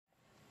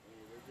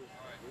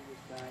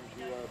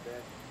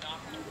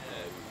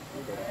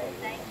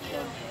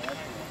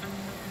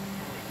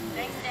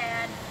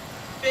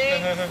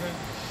All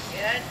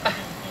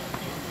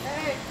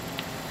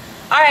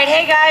right,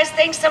 hey guys,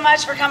 thanks so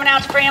much for coming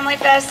out to Family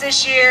Fest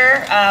this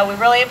year. We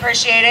really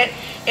appreciate it.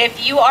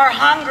 If you are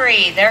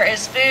hungry, there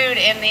is food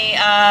in the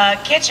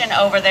kitchen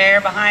over there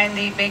behind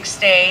the big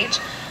stage.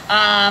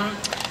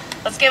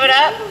 Let's give it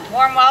up.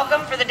 Warm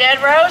welcome for the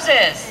Dead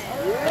Roses.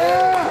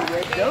 Yeah.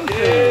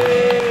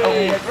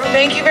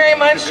 Thank you very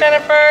much,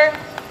 Jennifer.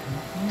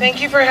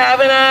 Thank you for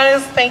having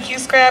us. Thank you,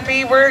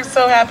 Scrappy. We're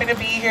so happy to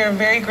be here.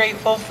 Very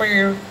grateful for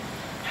your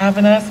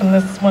having us on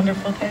this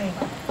wonderful day.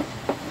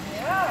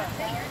 Yeah,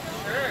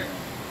 sure.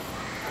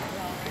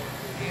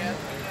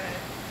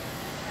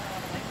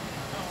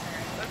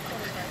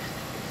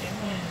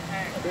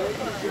 Thank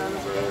you,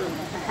 Jennifer.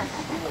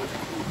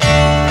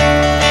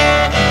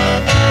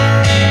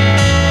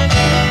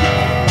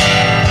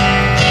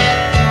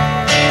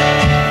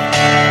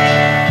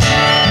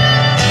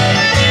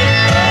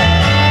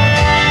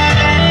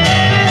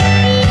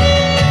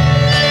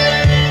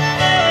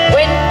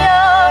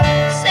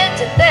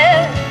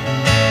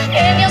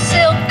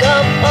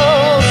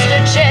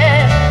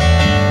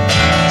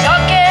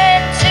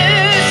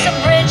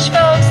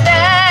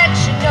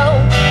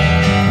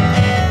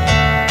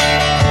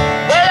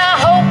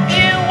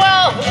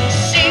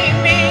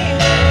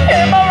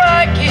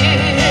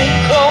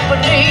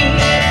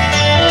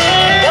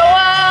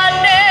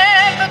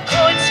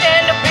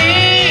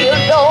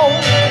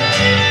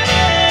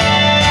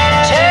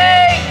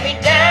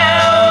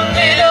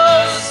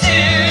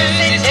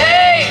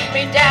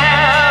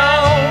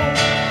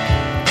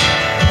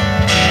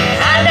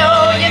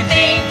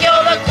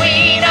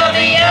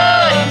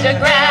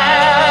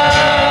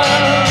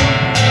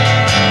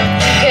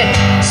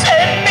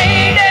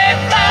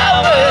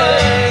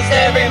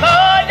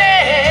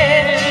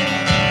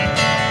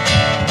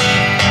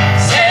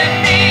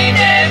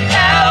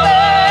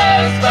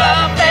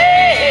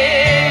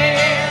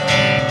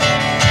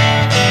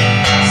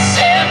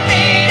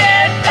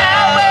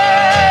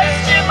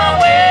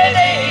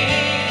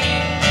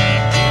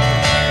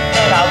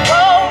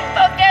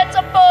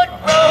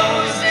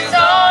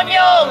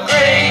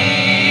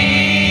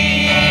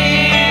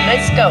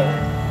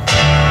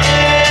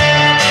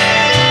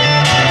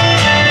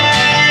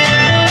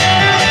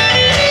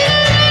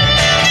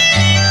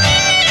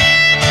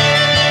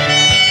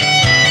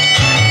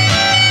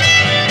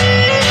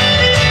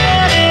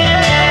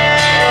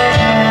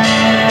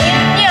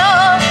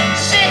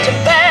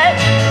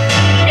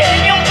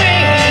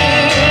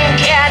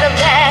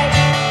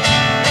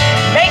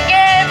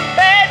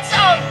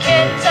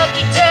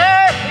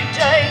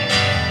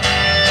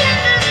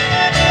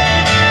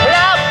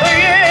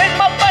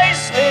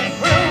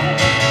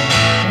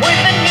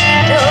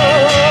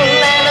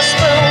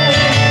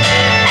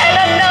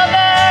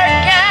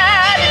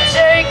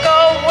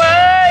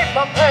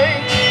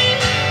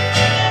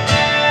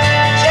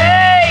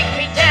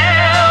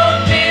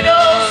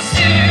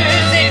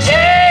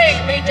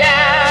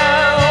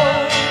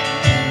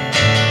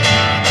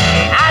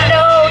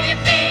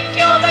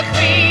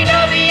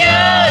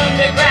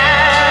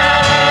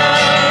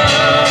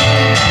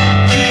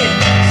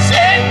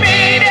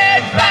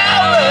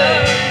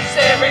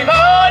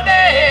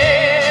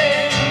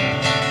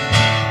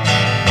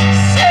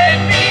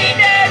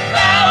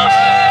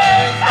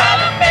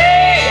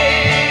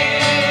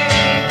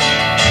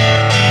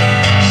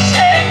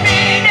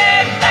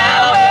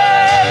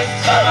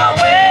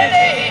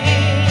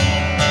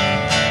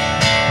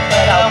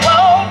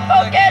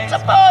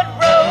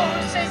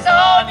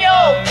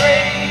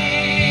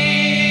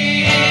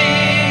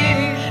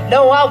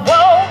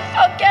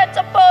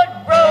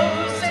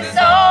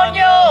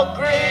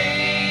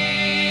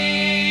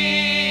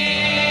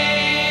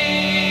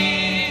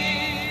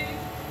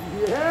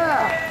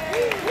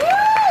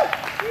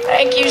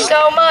 Thank you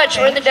so much.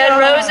 We're the Dead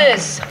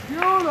Roses.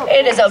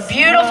 It is a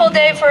beautiful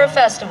day for a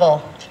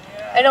festival.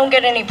 I don't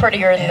get any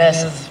prettier than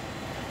this. It is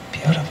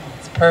beautiful.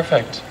 It's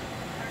perfect.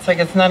 It's like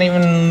it's not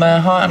even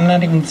hot. I'm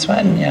not even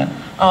sweating yet.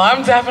 Oh,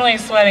 I'm definitely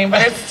sweating,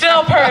 but it's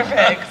still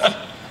perfect.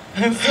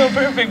 It's still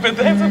perfect, but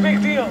that's a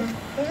big deal.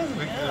 That is a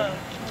big deal.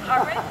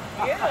 Heartbreak?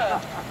 Yeah.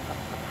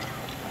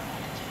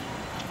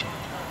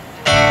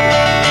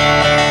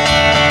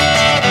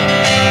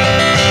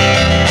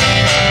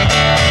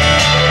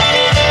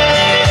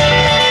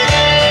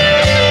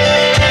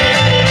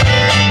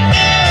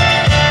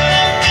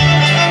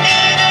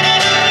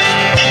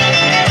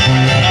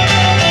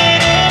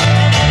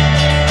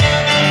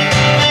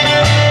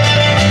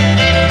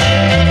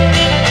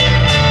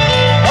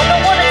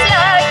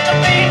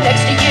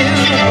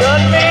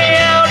 Run me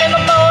out in the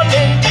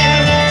morning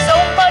dew. So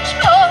much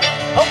love,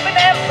 hoping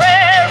that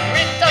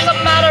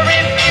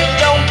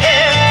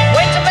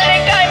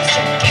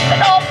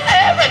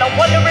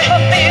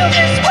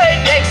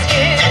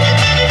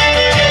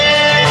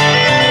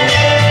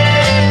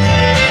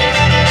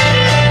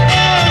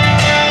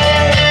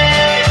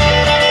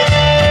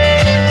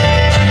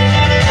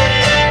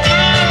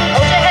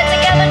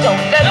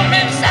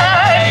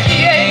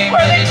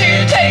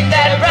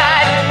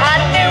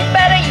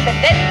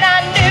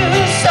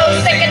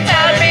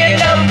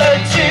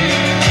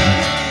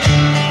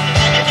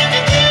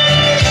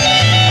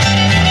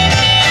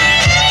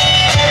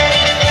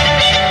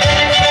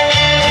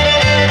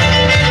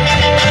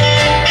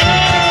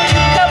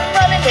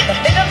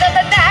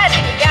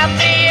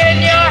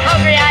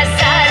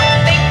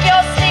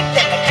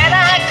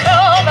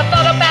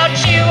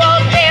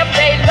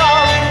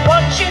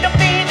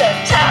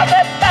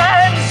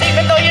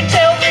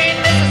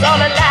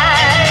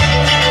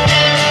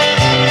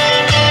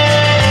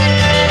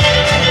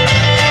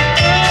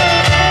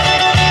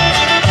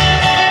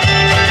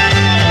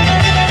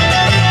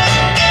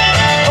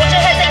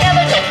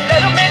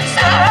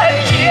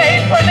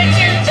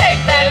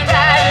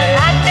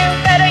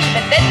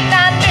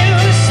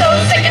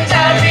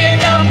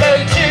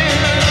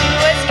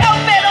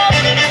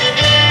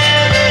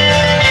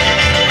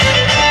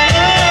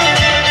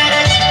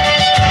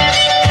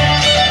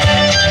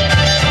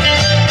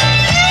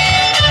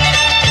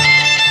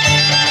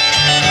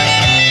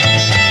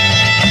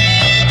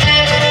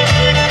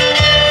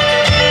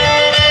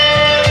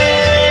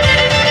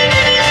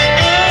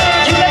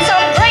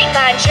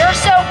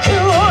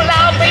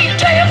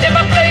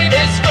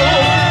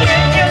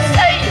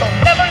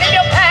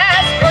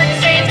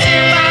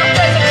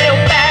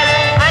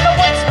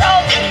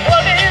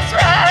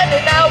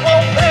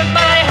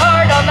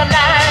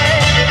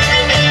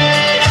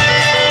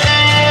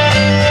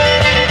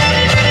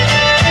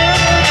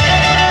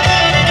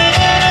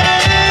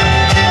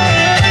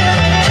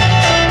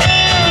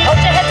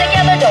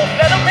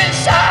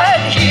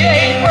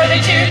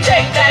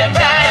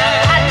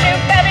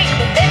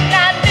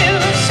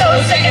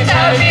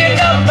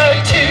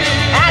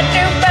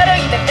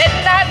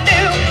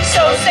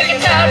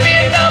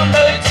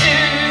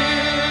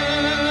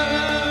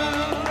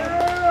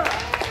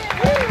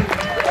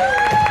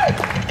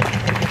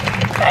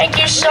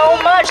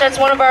much. That's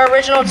one of our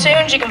original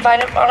tunes. You can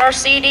find it on our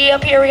CD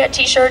up here. We got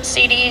t-shirts,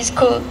 CDs,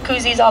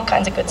 koozies, all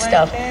kinds of good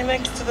stuff. Right there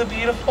next to the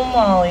beautiful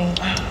Molly.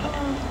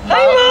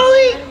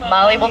 Hi, Molly.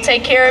 Molly will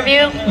take care of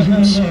you.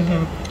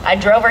 I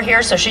drove her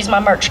here, so she's my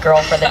merch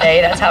girl for the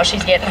day. That's how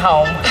she's getting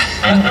home.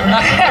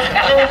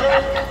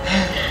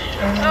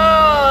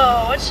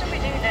 Oh, what should we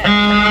do next?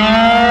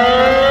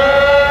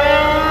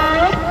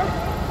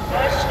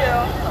 Let's do.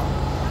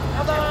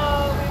 How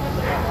about...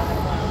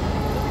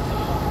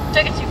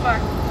 Took it too far.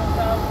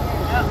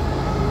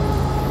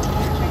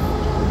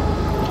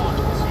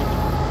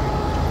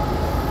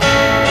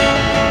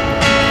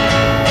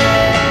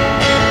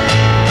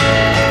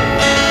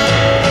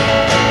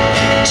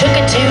 Took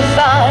it too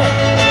far,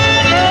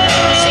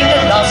 seemed to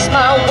lost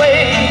my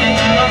way,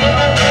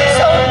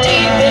 so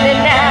deep in it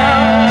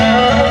now,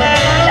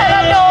 that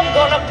I know I'm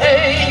gonna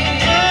pay.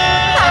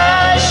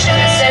 I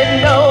should've said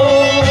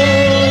no,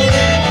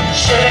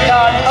 should've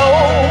gone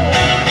home,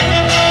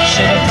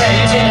 should've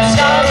prayed to the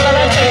stars, but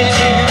I took it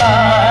too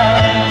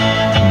far.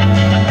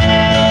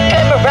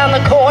 Came around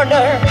the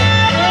corner,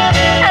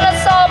 and I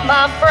saw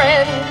my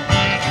friend.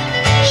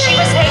 She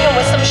was hanging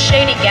with some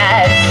shady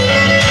guys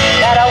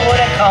that I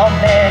wouldn't call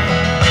men.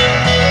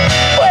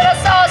 When I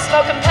saw a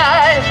smoking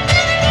pipe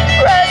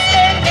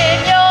resting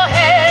in your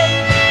hand,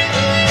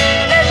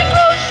 and as you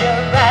close your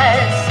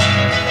eyes,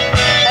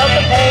 felt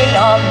the pain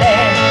on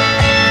them.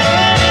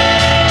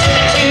 Took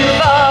it too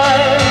far,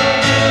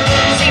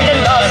 seemed to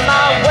lost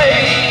my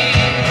way,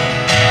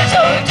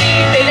 so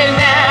deep in it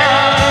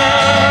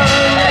now,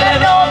 and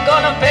I know I'm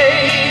gonna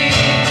pay.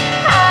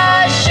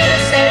 I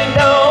should've said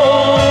no.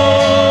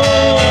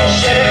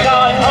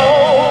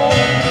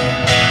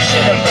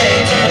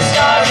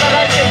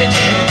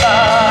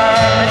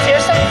 Let's hear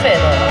some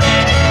fiddle.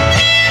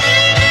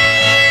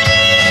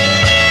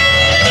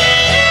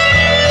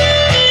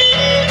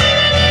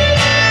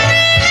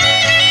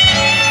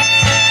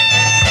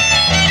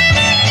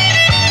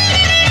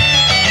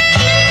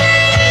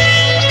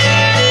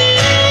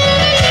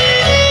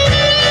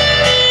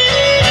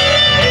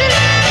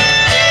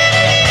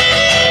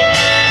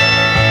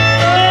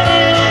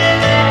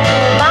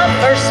 My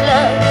first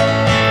love,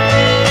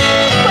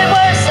 we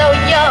were so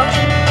young,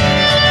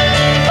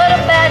 but a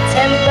bad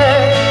temper,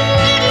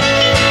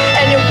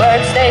 and your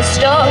words they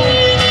stung.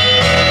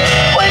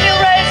 When you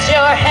raised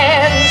your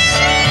hands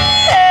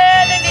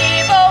in an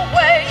evil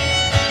way,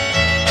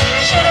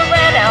 should've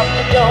ran out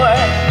the door,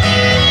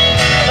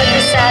 but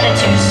decided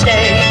to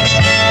stay.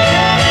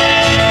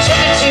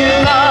 Took it too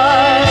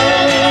far,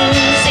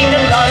 seemed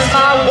to lost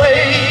my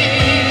way,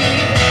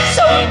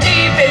 so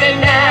deep in it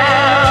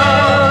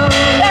now,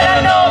 that I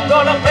know I'm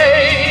gonna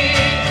pay.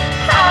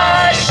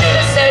 I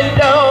should've said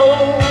no,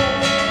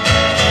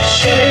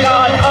 should've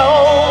gone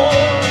home,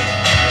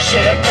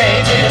 should've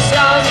prayed to the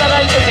stars, but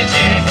I took it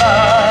too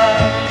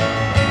far.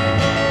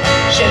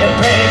 Should've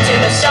prayed to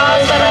the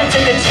stars, but I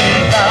took it too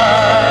far.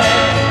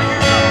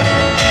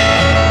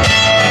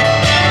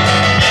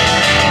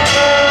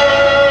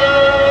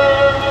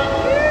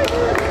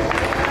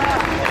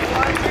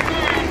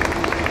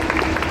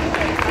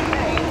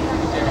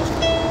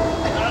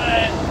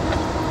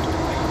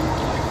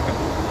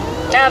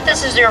 Now, if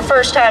this is your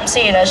first time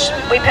seeing us,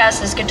 we pass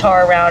this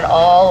guitar around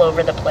all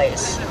over the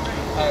place.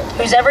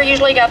 Who's ever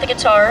usually got the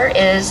guitar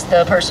is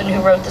the person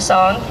who wrote the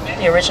song,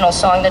 the original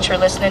song that you're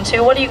listening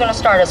to. What are you going to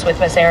start us with,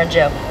 Miss Erin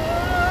Jo?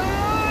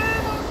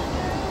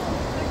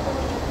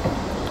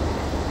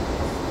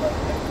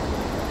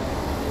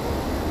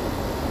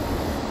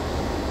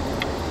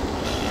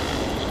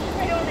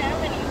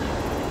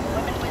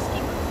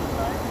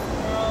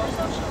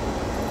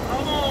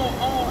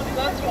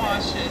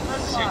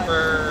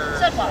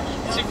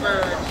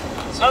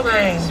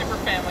 Super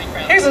family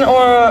friendly. Here's an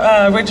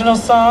original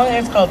song.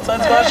 It's called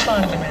Sudz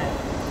Laudrymat.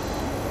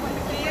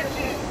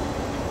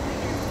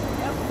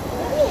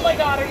 Oh my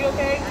God, are you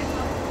okay?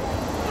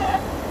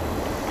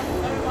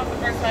 The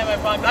first time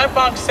I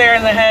bonked Sarah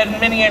in the head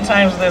many a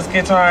times with this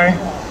guitar.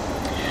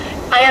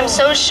 I am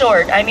so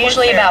short. I'm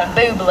usually about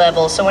boob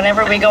level, so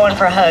whenever we go in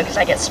for hugs,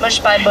 I get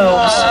smushed by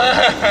boobs.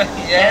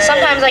 And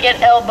sometimes I get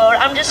elbowed.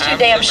 I'm just too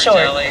damn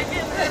short.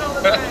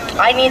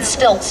 I need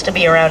stilts to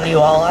be around you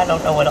all. I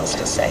don't know what else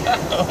to say.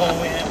 Oh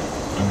man.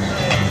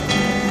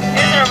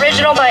 Here's an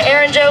original by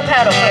Erin Jo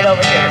Paddlefoot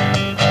over here.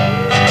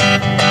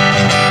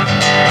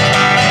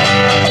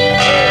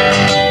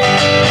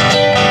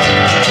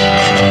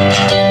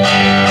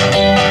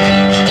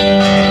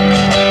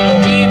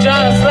 We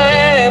just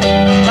left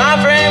my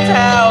friend's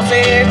house.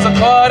 It's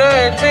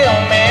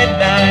 1:15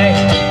 midnight.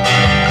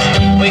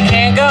 We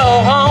can't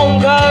go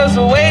home 'cause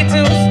we're way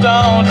too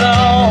stoned.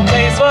 No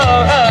place for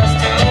us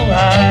to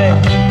hide.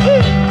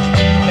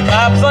 The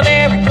cops on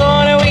every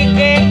corner, we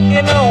can't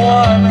get no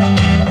one.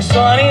 It's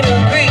 20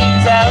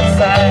 degrees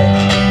outside.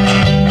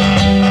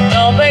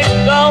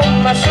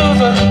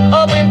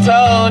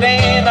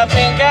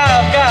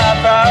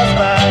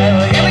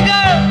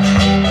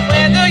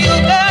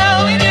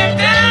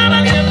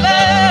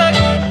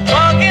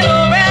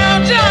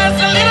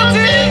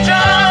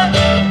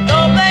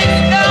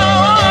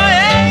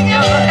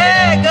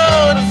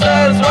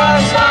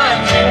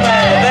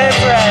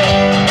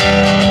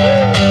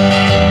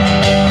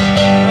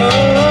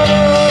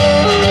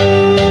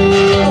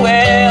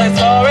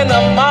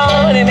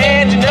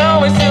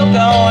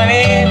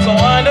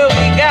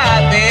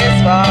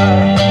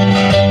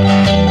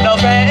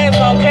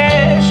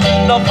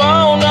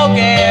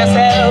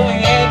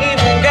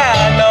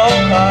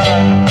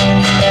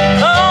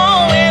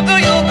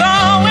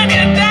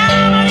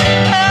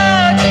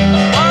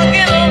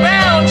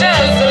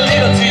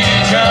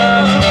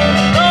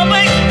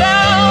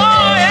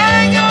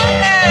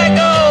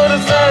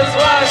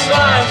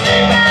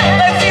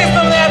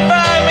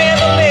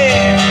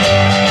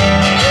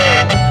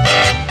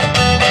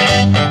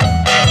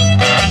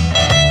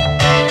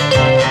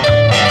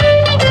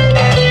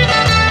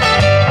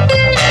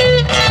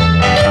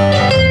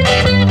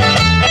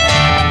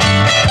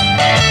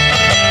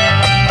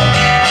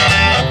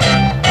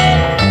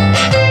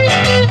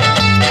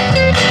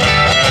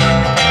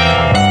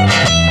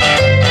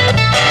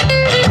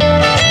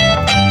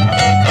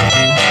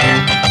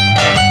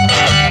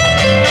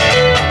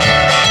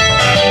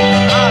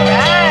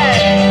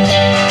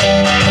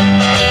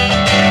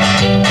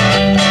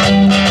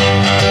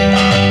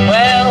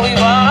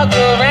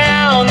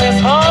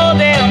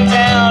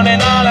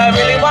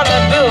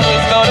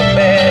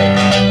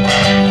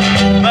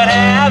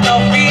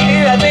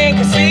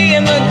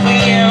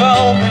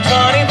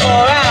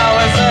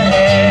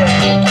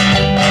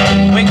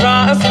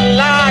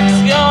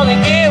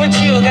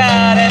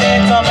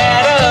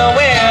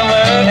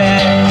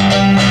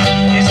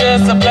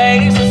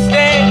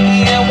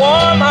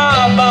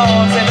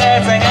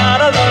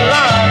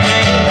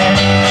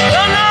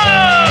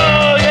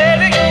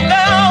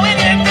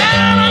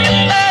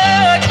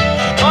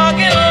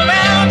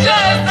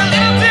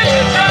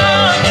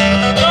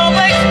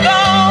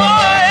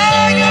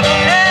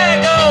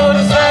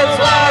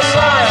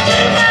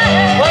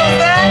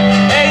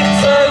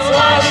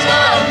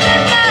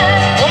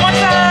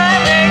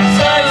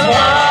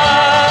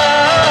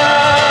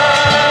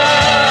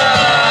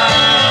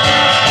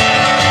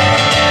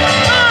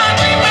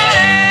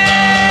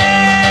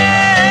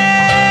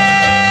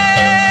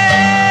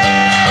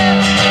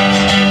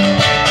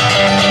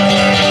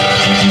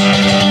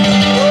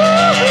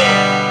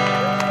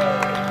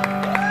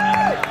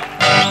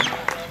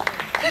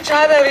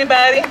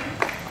 everybody.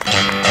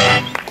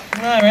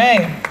 All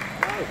right.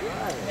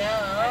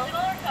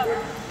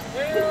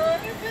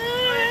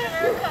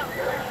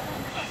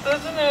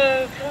 Doesn't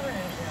it cover it?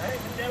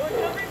 Yeah, what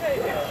covers it?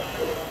 I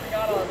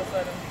forgot all of a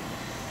sudden.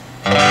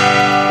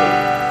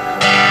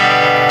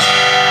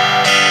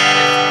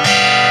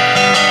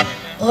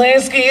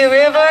 Whiskey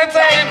River,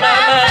 take my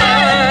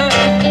mind.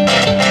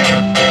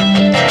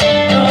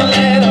 Don't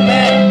let a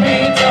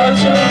memory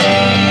torture me.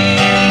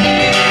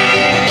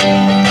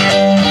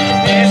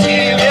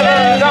 Whiskey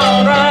River,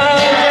 don't run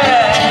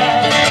dry.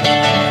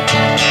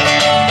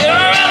 You're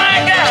all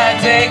I got,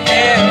 take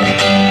care of me.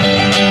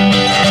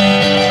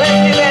 Let's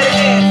do that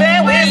again. Say,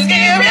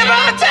 Whiskey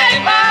River,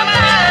 take my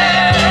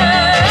mind.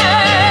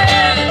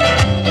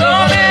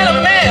 Don't let a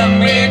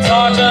memory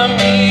torture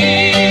me.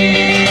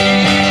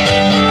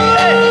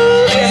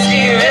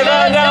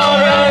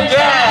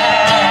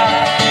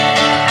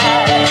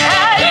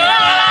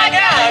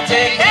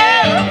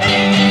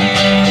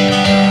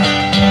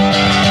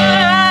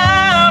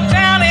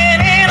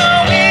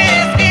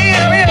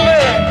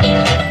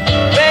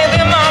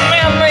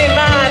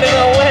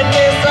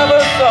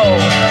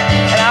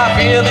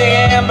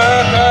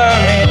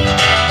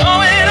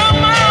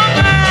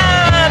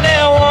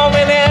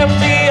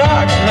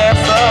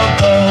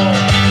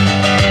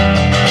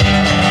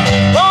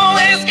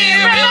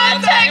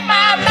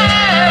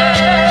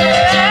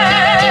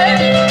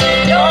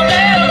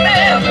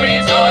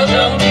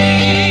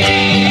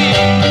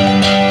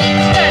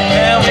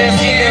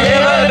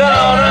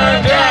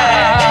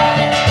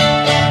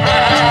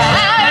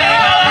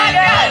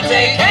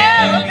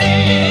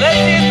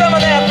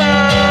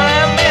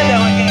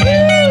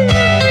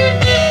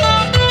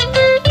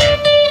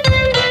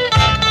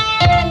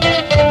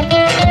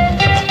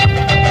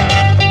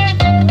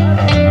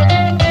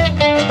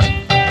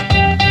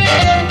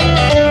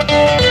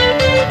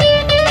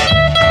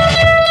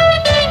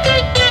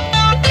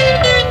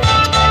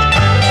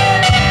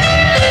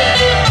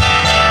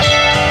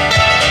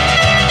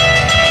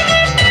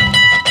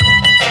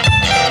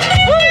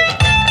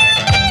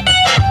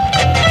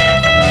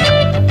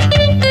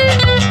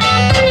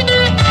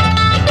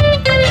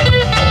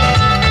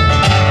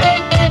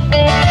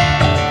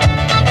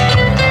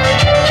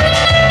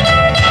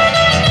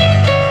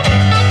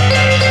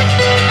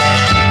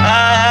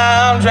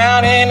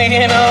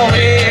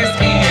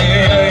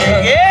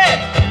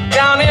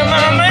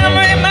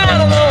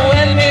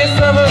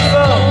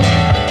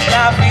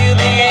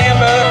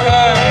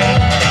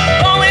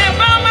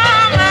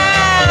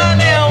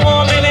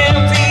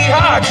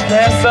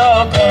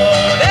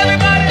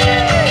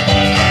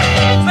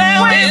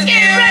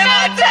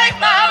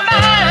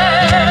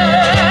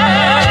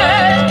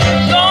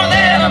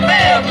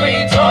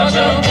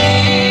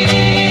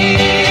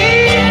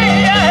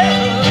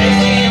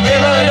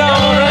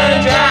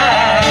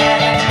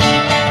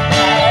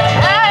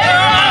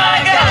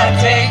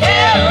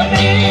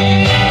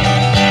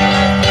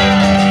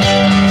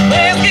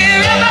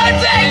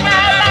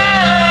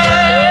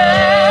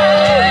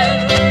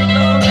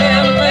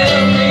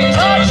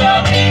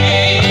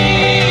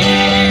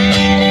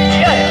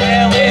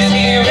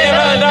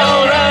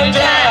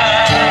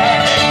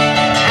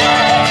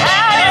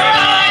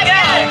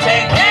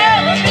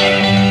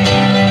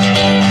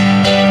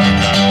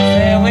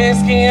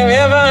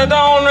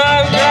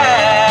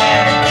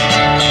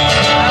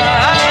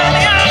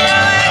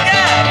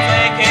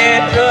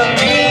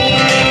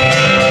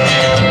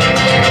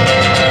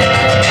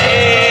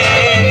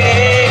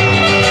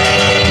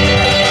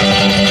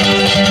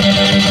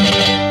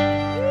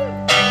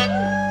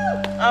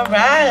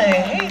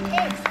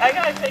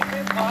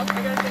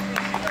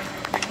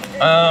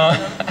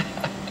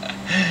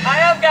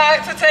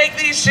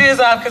 Shoes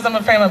off because I'm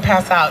afraid I'm gonna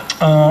pass out.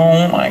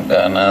 Oh my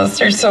goodness,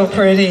 they're so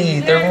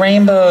pretty. They're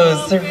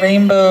rainbows. They're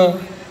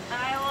rainbow,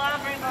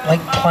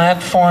 like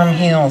platform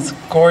heels.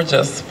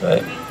 Gorgeous.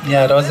 But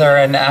yeah, those are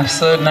an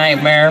absolute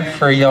nightmare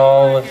for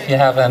y'all if you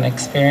haven't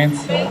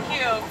experienced it.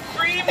 Thank you.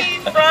 Free me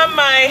from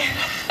my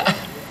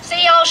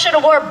See, y'all should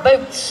have wore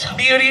boots.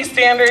 beauty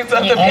standards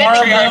of the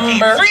patriarchy.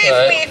 Free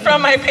me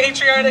from my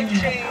patriotic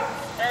chains.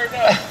 Or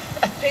no,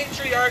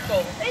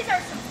 patriarchal. These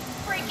are some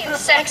freaking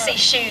sexy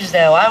shoes,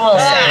 though. I will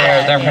say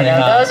that. They're pretty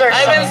hot. Those are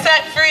I've been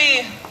set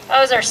free.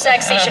 Those are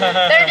sexy shoes.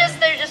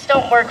 They just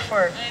don't work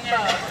for. I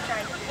know.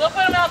 We'll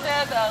put them out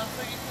there though,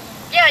 so you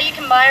can. Yeah, you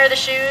can buy her the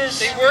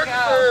shoes. They work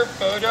for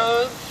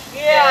photos.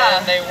 Yeah.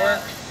 And they work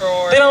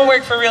for. They don't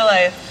work for real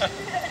life.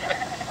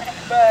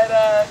 But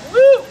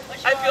woo!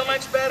 I feel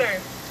much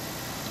better.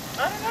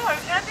 I don't know. I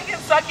was kind of thinking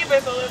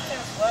succubus, although it's kind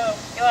of slow.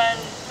 You want?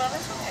 Well,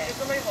 that's okay. Hey,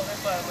 somebody hold this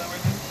while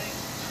emergency.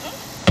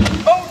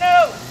 Oh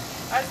no!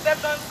 I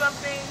stepped on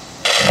something.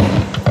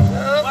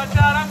 Watch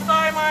out! I'm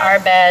sorry, Mark. Our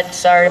bad.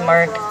 Sorry,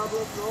 Mark.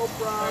 No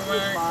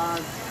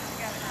problem.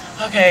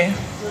 Okay.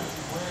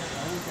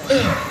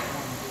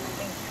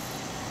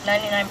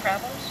 99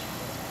 problems?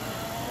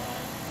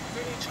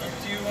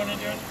 Do you want to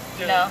do it?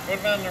 No. What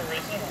about an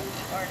original?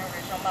 Or an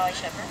original Molly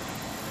Shepard?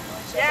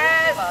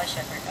 Yes! Molly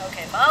Shepard.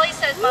 Okay, Molly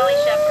says Molly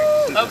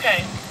Shepard.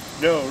 Okay.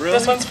 No, really?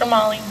 This one's for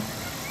Molly.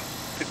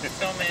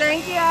 So many.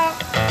 Thank you.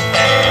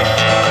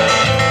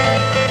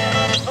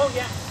 Oh,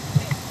 yeah.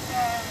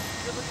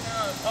 Good looking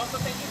out. Also,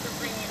 thank you for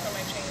freeing me from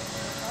my chains.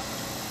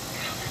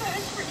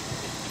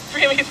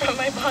 Free me from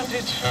my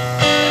bondage.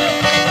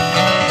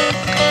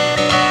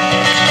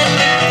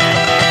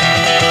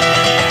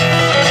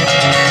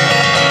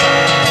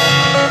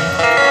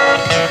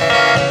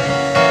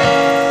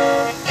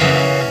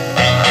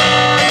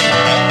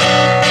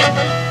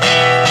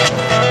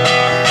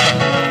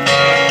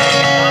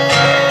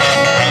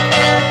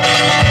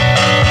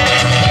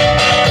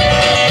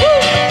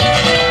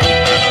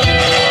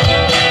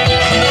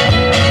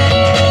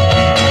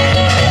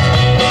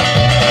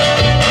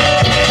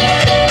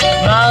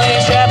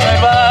 Shepard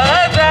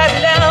was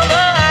driving down the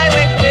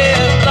highway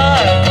with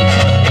blood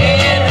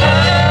in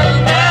her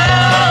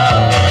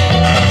mouth.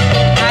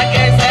 I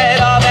guess that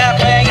all that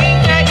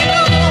praying that you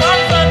do on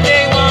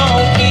Sunday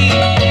won't keep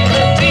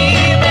the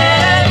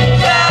demon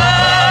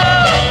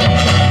down.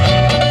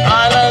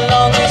 On a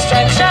lonely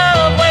stretch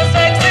of West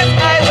Texas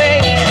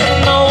highway,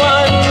 no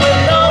one would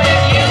know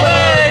if you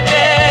were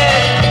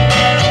dead.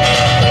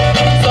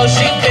 So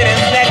she bit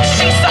his neck,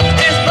 she sucked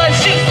his blood,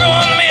 she threw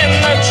him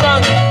in the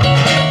trunk.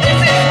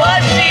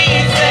 What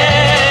she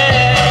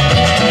said,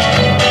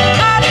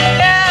 I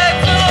had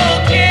to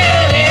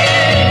kill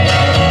him,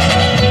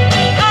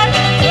 I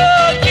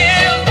took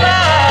his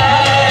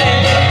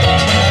life,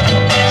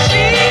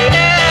 she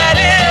had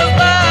his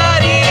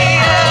body,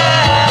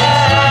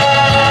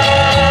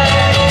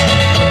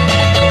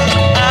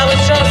 I was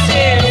just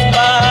his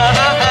wife.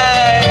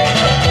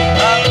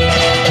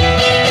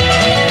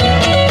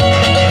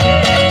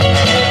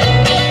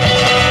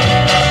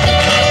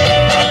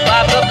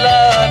 Wipe the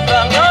blood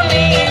from your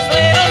knees,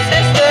 little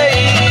sister,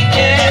 he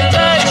can't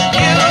touch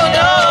you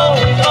no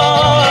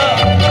more.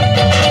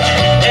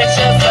 It's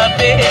just a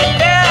big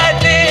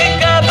bad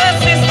thing of the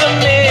system,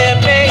 it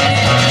makes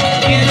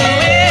you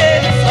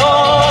its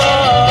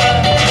whore.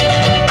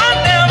 I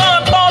never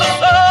thought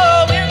so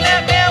when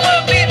that man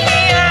would beat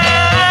me. I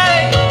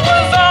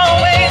was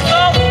always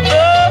so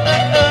good.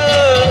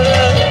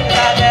 I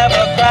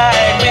never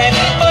cried when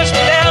he pushed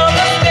me down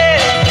the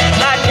stairs.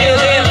 I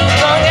killed him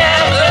long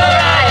after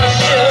I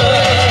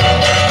should.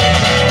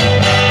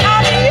 I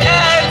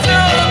had to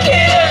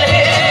kill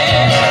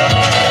him.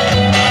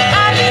 I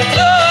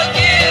took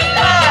his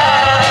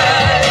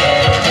life.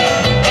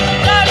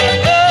 Not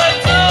good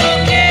to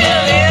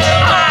kill him.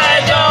 I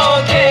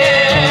don't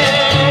care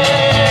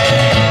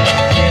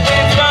if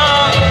it's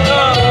wrong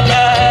or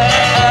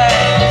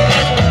right.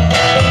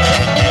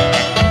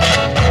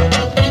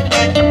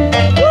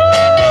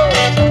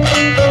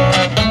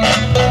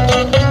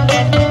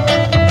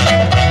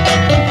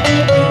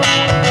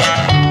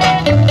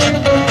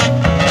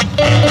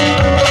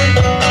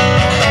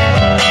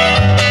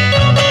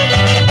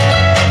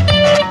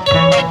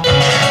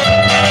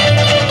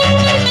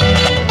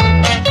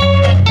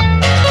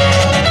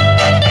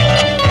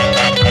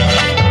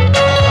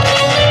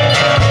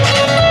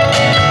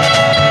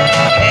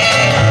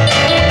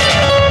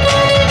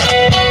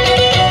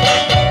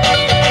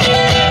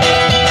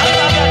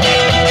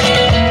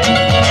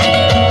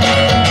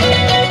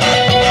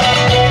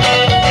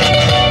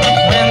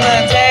 When the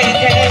day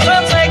came to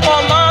take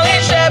on Molly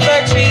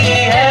Shepard, she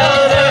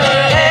held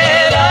her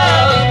head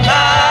up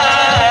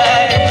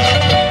high.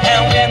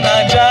 And when the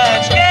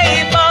judge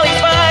gave Molly's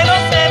final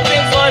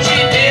sentence, Lord, she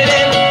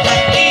didn't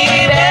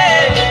eat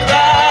and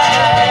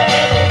cry.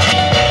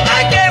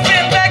 I guess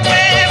in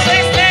Texas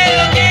they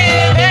still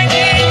give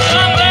hanging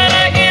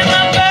something in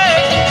the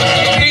first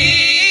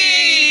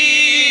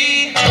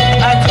degree.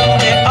 I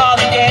told it all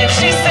again,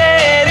 she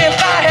said, if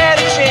I had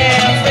a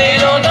chance, they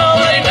don't know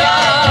what it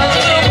does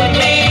to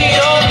me.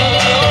 Oh,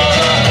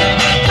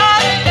 I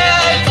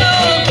had to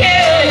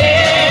kill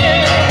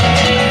him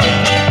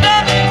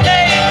to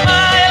save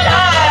my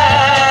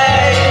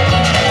life.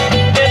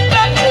 If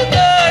that's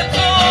good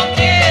to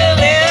kill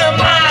him,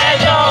 I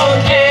don't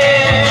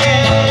care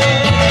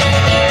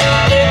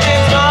if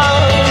it's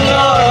wrong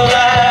or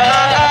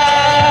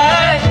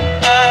right.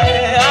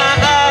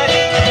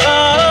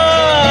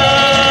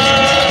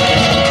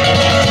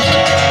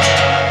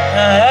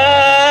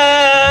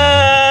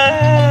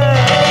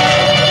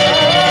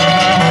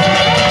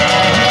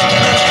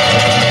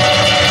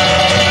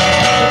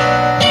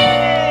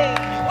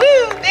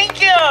 Woo!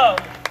 Thank you.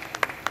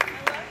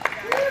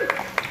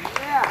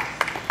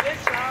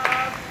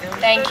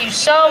 Thank you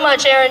so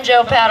much, Aaron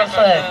Joe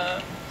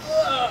Paddlefoot.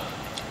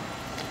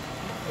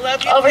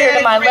 Love you, Over here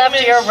to my Fred left,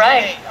 to your Freeman.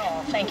 right.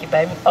 Oh, thank you,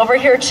 baby. Over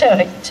here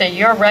to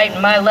your right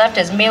and my left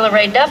is Mila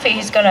Ray Duffy.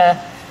 He's gonna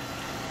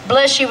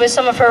bless you with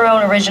some of her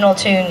own original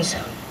tunes.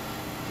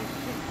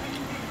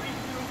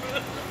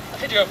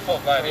 I do a full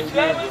body.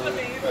 That was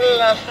amazing. You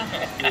have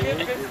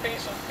good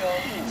spatial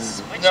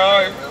skills. No,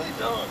 I really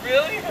don't.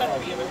 Really?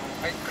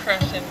 I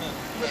crash into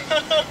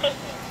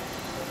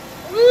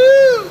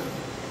Woo!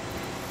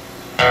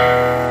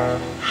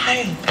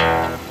 Hi.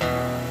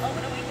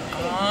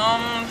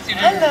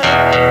 Hello.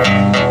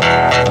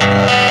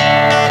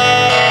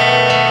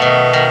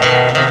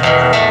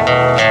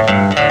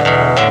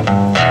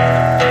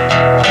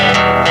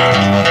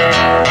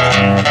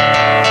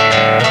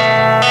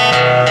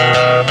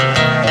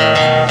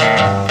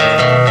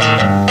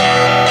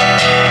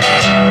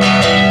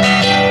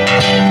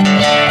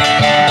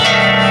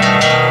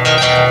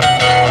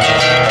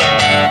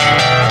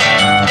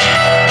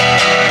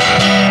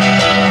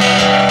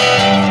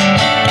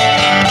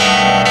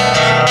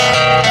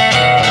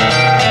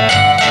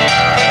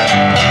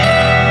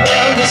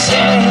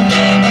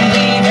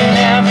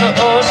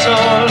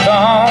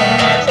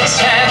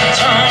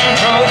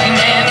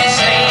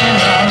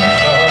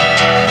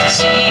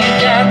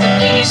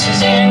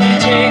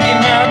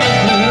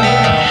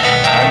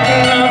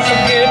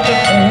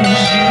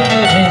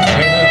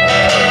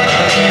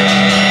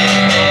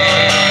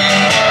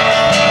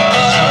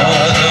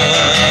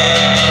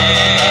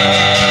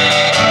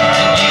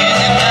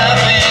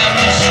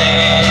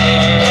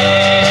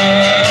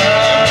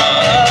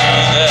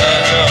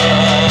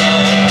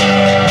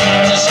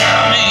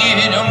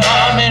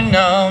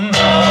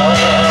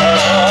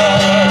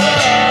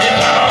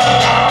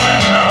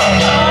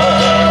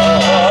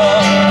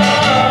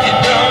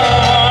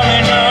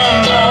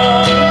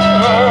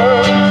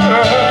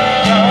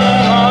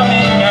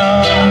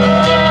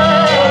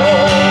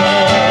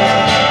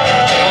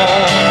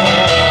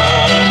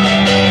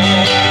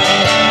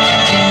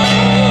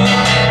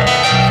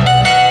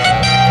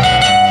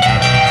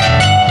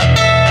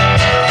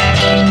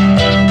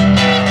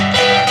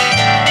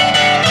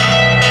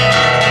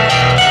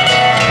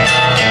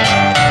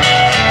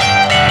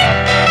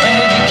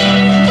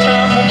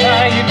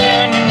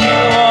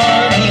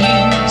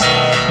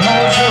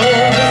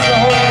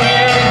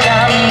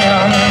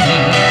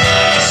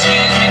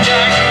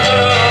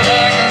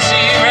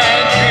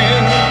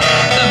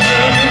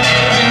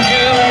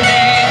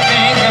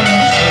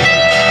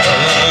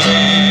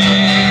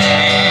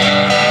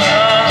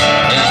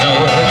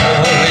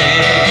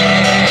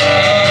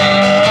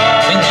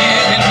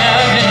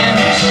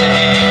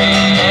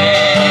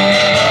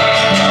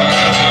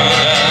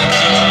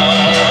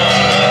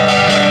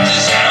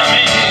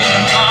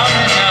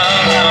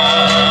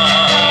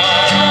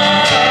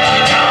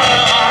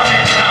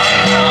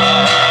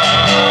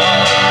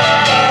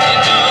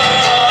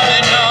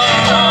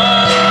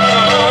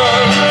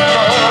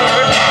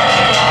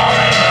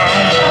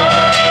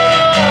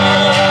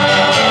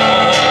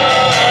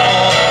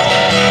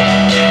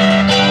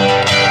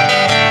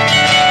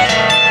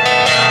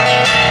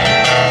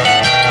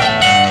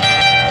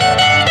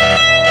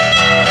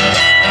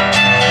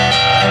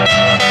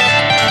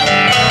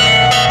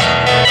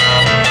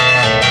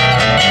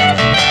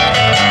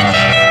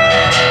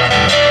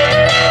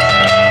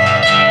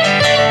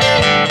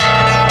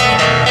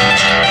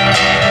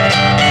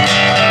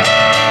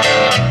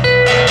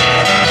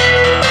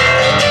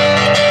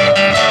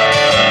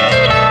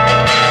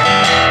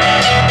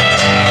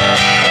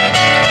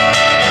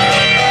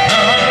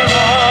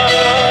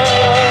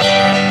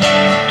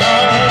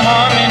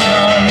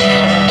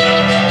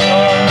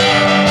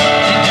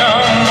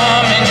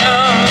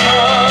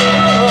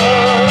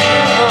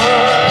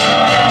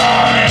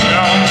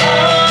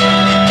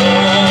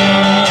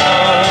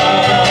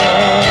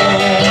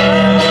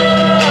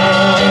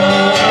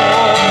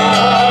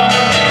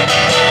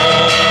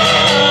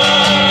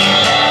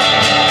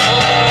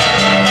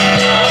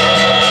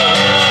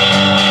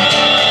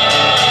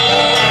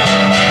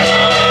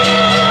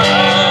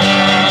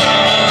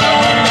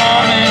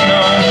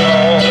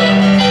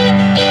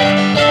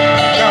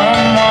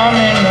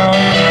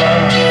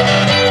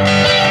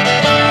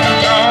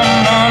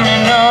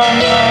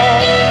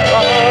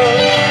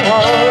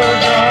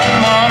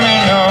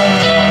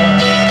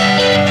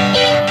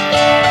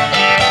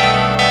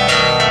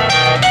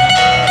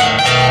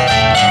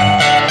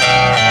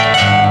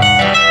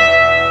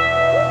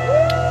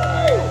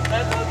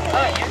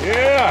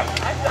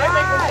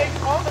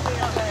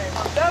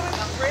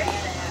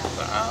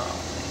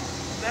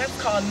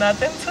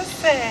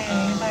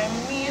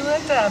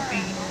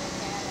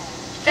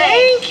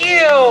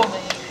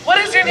 What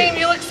is your name?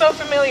 You look so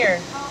familiar.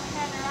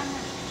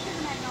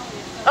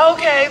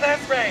 Okay,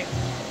 that's right.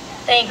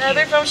 Thank you.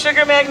 Heather from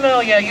Sugar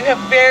Magnolia. You have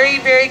very,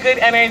 very good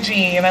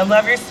energy, and I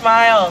love your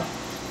smile.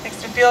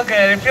 Makes me feel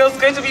good. It feels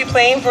good to be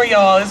playing for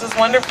y'all. This is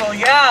wonderful.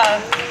 Yeah.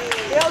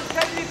 Feels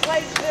good to be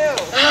played too.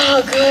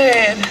 Oh,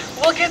 good.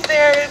 We'll get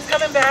there. It's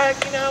coming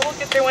back. You know, we'll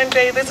get there one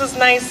day. This is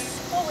nice.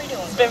 What are we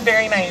doing? It's been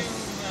very nice.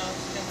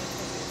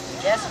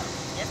 Yes.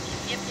 Yep.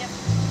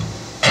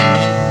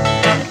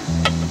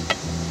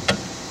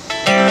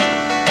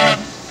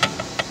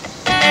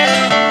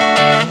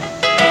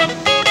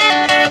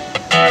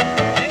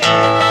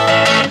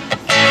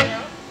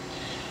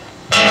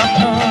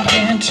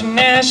 To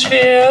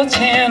Nashville,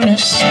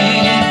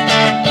 Tennessee.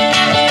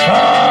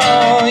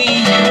 Oh,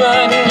 you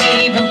wouldn't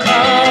even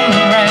come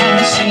around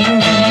to see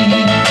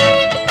me.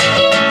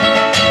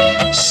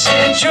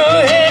 Said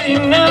you're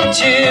heading up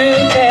to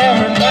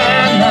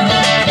Carolina.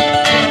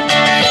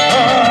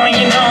 Oh,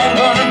 you know I'm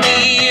gonna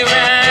be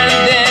right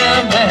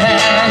there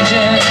behind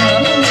you.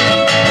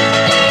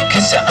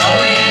 'Cause I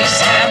always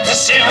have to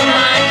sell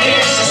my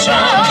kisses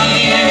from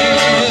you.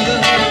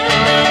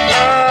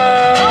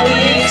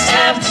 Always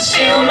have to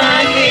steal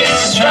my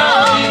kisses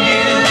from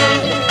you.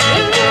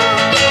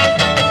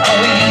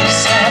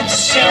 Always have to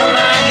steal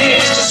my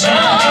kisses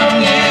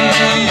from you.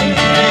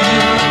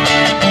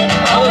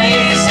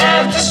 Always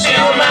have to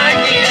steal my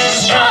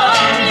kisses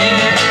from you.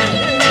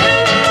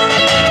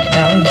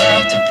 Now I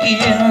love to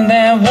feel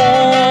that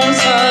warm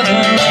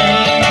southern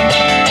rain.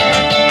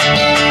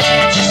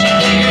 Just to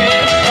hear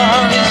it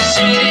from the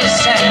sweetest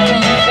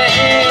sound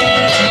thing.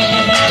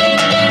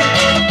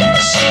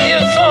 See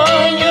it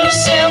from your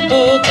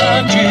simple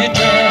country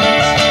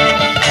dress.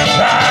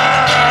 I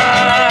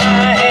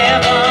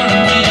have on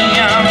me,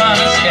 I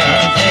must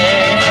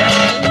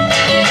confess.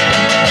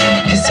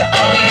 'Cause I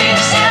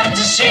always have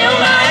to steal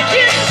my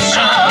kisses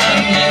from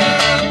you.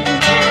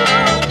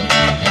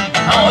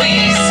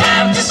 Always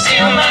have to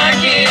steal my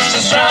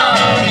kisses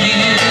from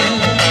you.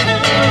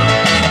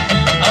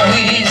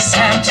 Always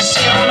have to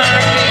steal my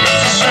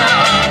kisses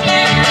from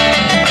you.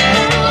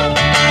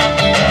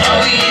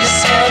 Always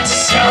have to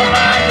steal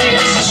my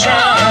kisses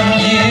from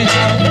you.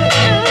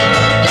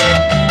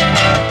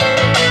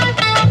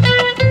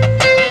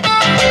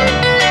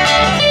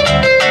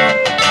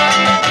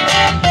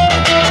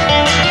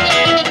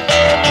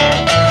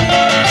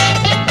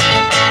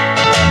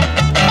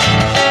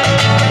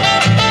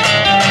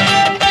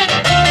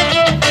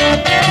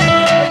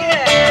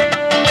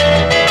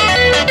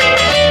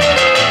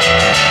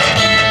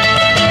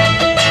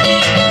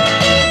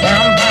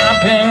 I'm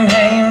popping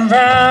hanging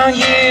around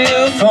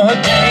you for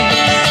days.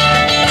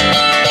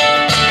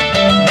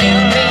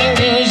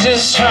 You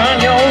just turn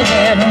your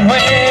head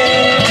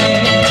away.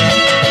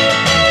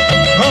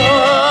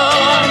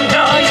 Oh,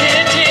 no, you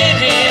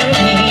didn't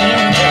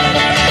mean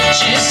that.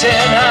 She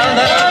said I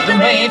love the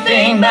way you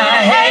think, but I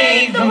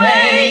hate the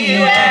way you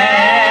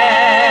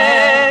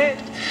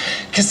act.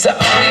 'Cause I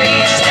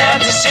always have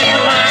to steal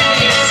my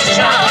kisses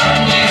from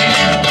you.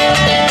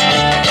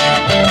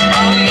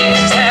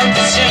 Always have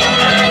to steal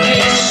my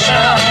kisses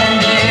from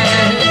you.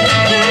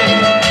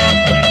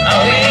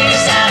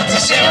 Always have to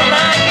steal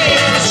my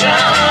kisses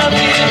from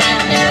you.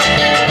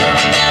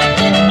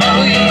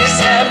 Always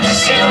have to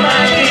steal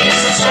my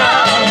kisses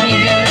from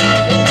you.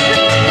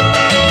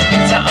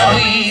 'Cause I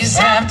always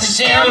have to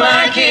steal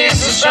my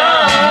kisses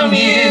from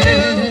you.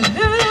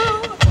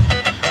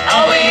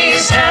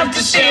 Always have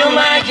to steal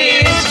my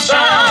kisses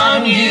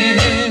from you.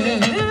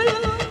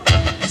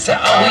 'Cause I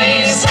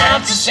always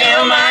have to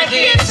steal my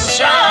kisses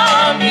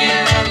from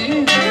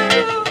you.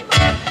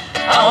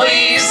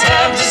 Always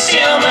have to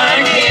steal my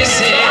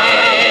kisses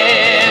from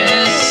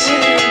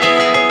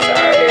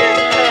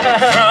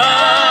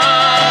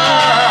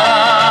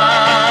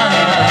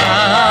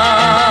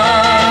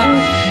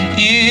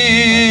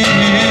you.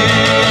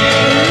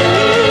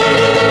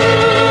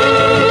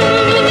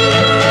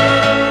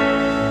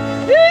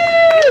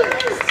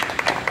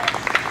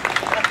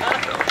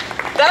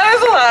 That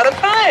was a lot of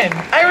fun.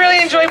 I really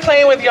enjoy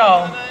playing with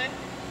y'all.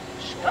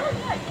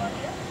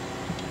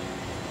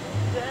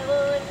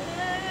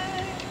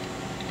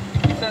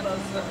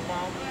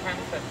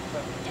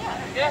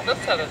 Yeah,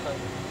 let's set it up.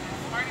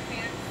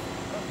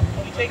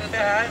 You take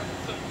that.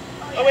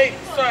 Oh wait,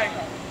 sorry.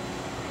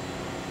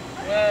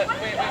 Wait,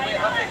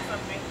 I'll take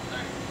something.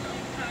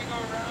 Kind of go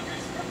around.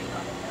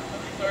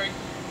 Sorry.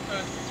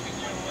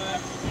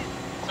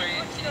 Sorry,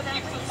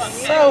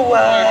 So,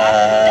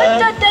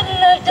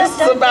 this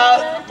is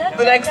about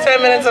the next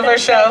 10 minutes of our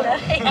show.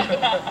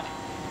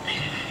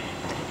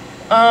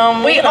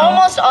 We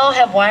almost all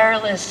have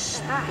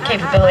wireless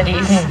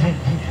capabilities.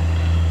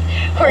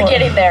 We're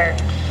getting there.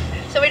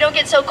 So we don't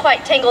get so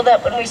quite tangled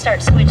up when we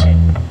start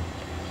switching.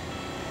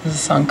 This is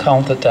a song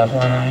called The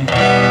Devil and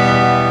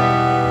I.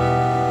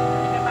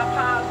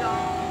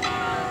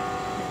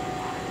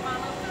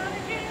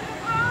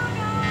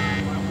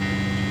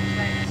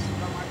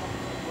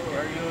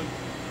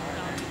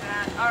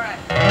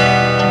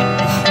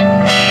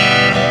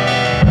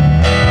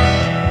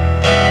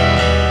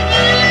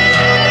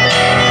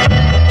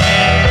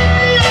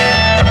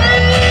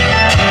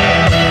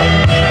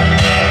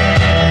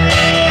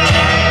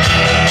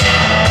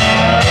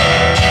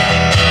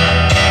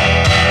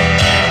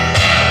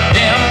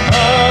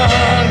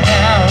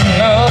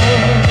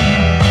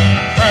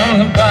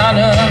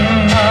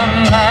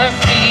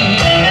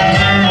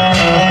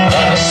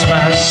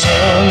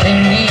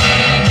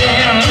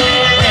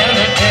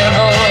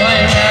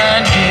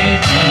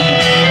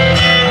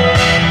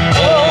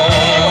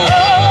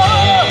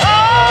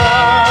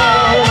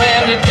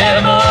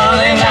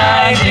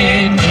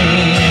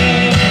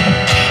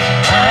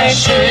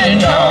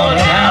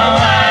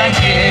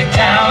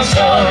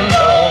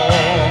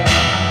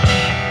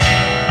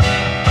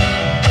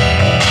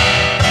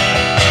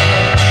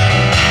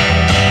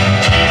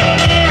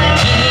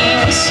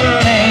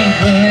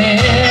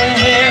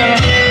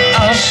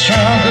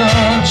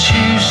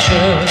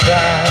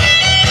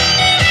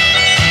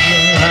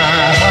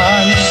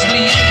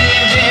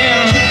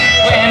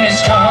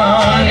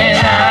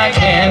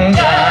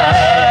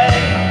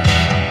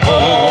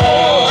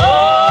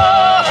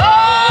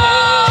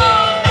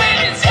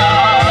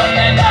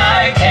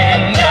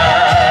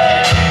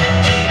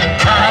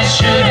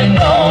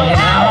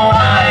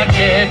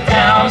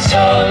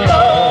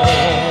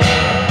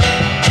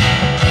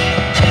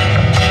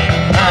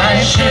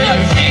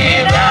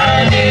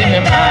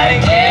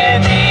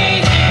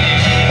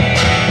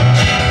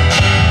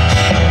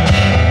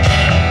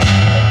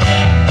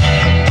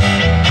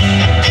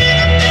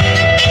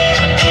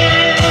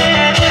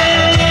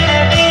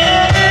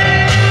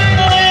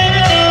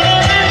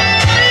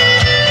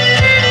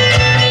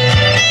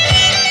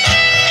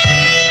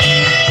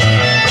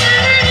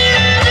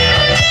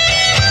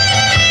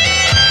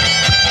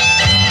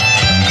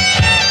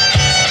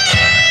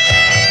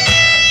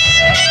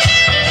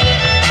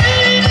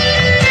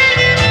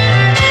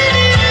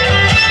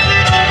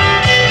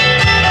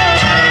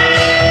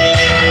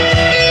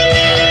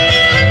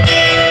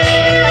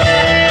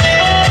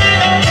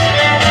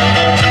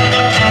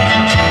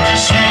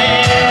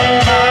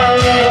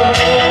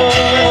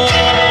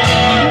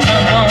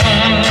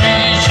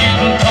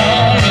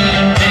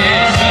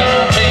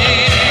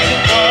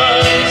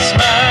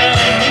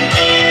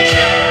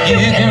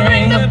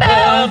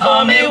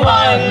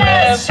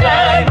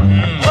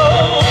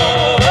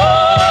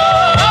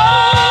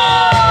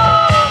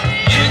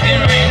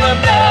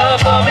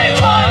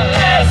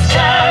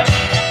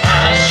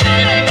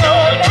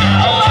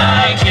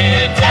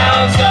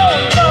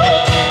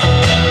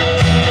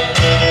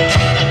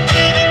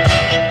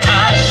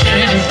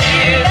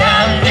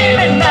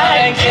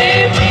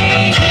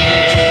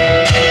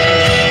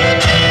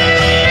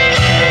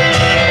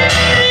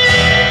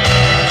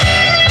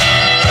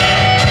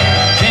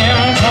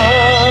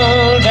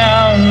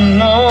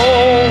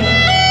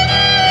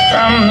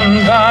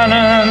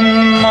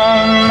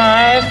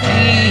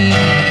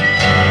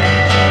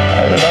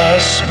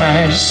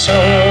 my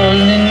soul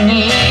in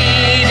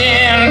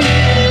needing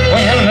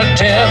when the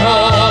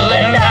devil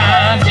and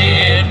I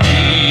did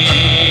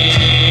meet.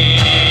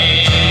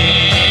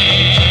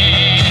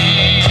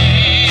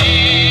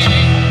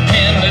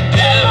 When the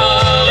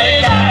devil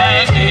and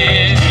I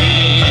did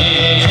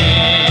meet.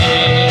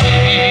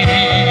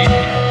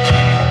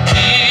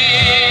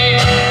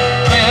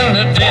 When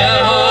the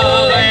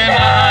devil and I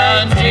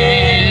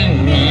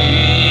did meet.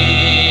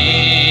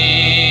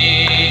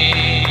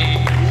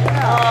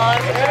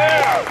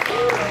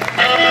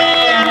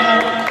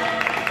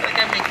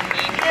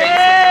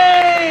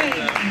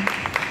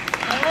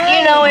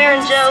 You know,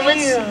 Aaron Joe,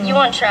 you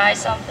want to try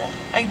something?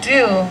 I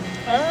do.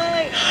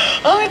 Hi.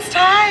 Oh, it's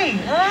Ty.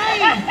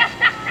 Hi.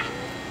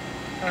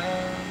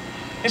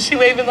 Is she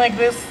waving like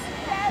this?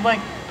 Like,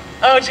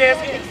 oh, jazz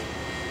hands.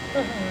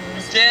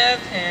 Jazz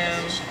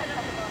hands.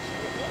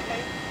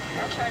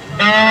 All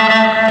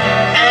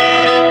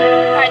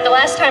right, the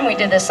last time we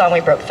did this song, we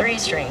broke 3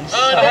 strings.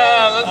 Oh, So no, let's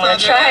I'm gonna not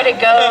do try to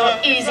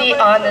that. go easy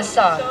on this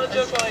song.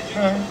 Just while I drink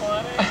some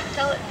water.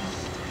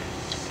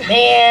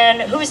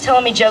 Man, who was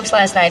telling me jokes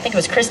last night? I think it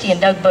was Christy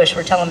and Doug Bush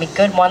were telling me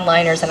good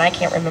one-liners, and I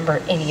can't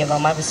remember any of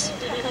them. I was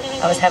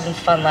having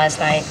fun last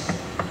night.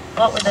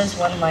 What were those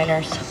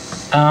one-liners?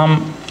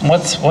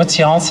 What's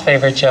y'all's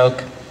favorite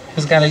joke?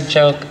 Who's got a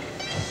joke?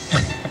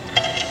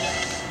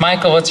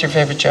 Michael, what's your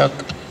favorite joke?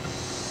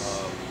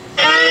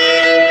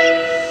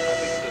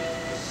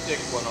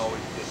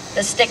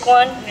 The stick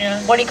one?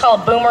 Yeah. What do you call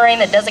a boomerang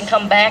that doesn't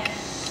come back?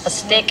 A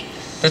stick?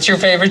 That's your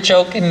favorite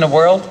joke in the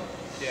world?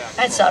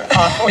 That's an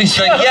awful He's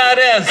like, yeah, it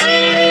is.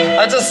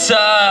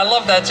 I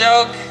love that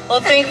joke. Well,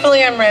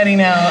 thankfully I'm ready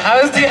now. I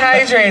was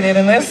dehydrated,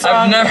 and this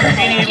song never- you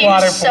Thank need you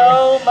water for.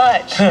 so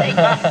much. Thank you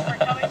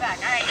for coming back.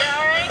 All right, you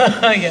all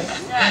right? Yes.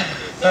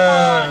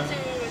 One, two,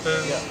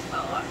 three,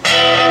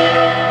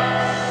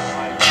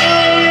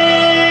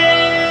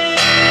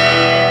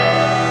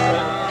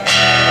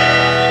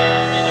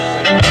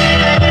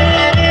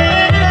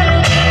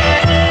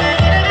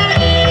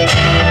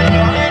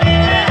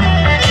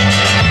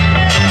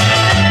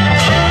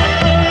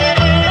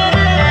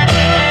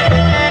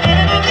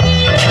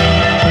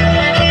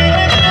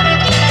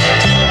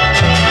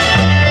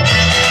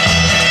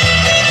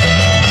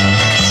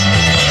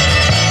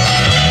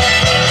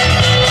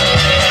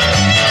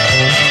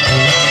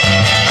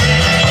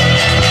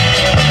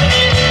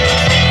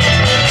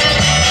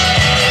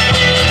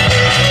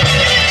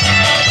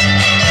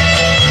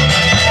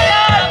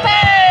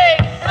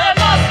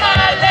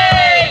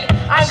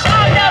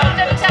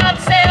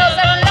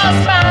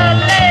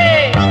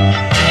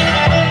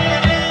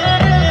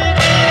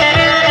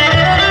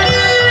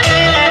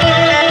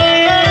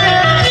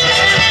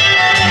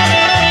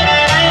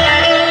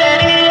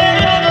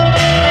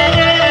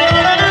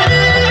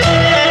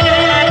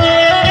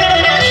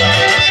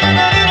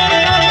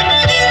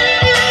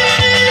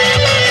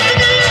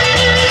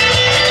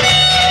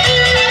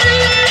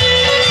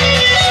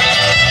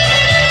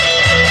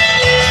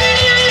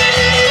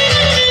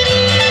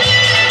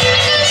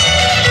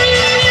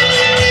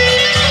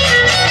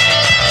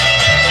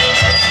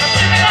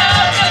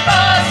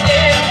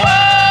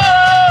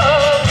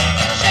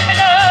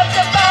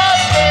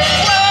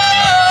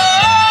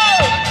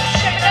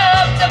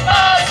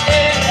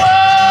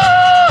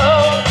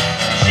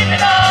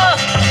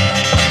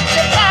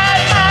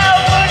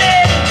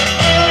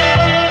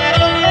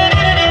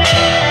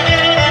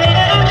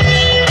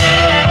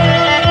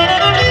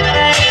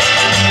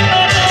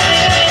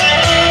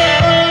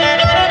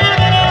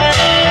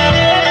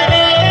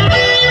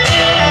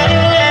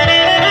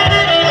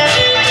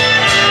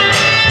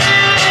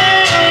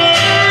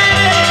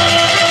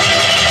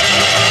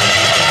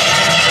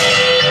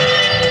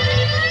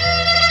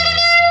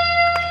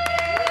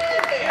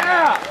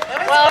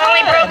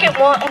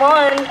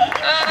 one.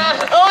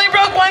 Only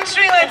broke 1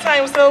 string that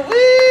time, so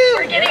woo!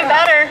 We're getting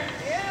better.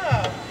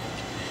 Yeah.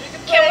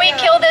 Can we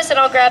kill this and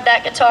I'll grab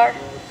that guitar?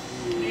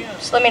 Yeah.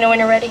 Just let me know when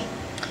you're ready.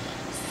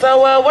 So,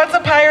 what's a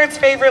pirate's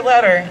favorite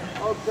letter?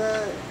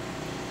 Okay.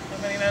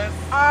 Somebody knows?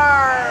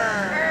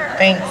 R.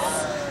 Thanks.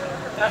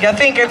 You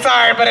think it's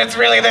R, but it's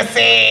really the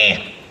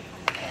C.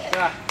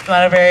 It's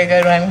not a very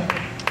good one.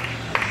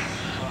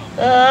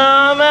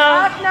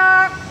 Knock,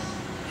 knock.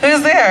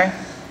 Who's there?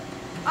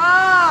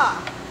 Ah.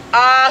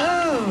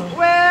 Who?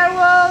 Where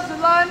was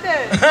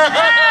London?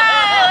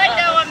 I like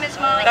that one, Miss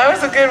Molly. That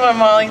was a good one,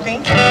 Molly.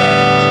 Thank you.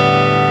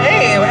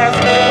 Hey, it has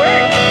good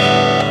work.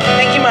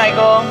 Thank you,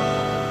 Michael.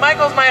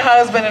 Michael's my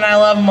husband, and I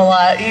love him a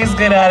lot. He's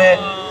good at it.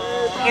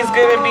 He's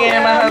good at being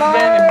my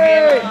husband.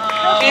 And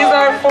he's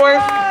our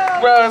 4th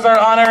rose, our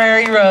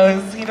honorary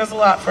rose. He does a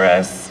lot for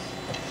us.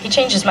 He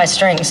changes my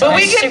strings, so But I'm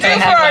we can super do for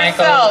happy.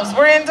 ourselves.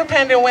 We're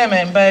independent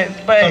women, but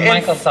it's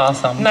Michael's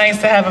awesome. nice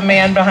to have a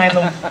man behind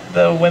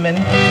the women.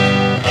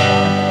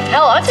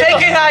 Hell, I'll Take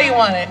it how you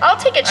want it. I'll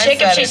take a chick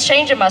if said she's it.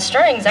 changing my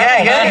strings. I Yeah,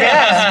 don't yeah, mind.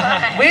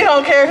 yeah. We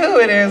don't care who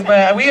it is,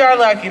 but we are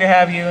lucky to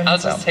have you. I'll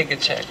just take a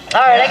chick.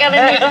 All right, I got a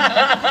new.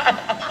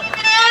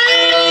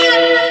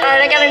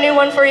 Alright, I got a new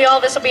one for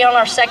y'all. This will be on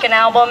our second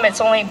album.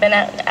 It's only been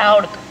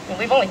out,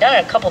 we've only done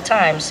it a couple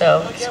times,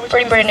 so it's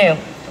pretty brand new.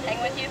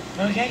 Hang with you?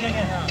 Oh, yeah.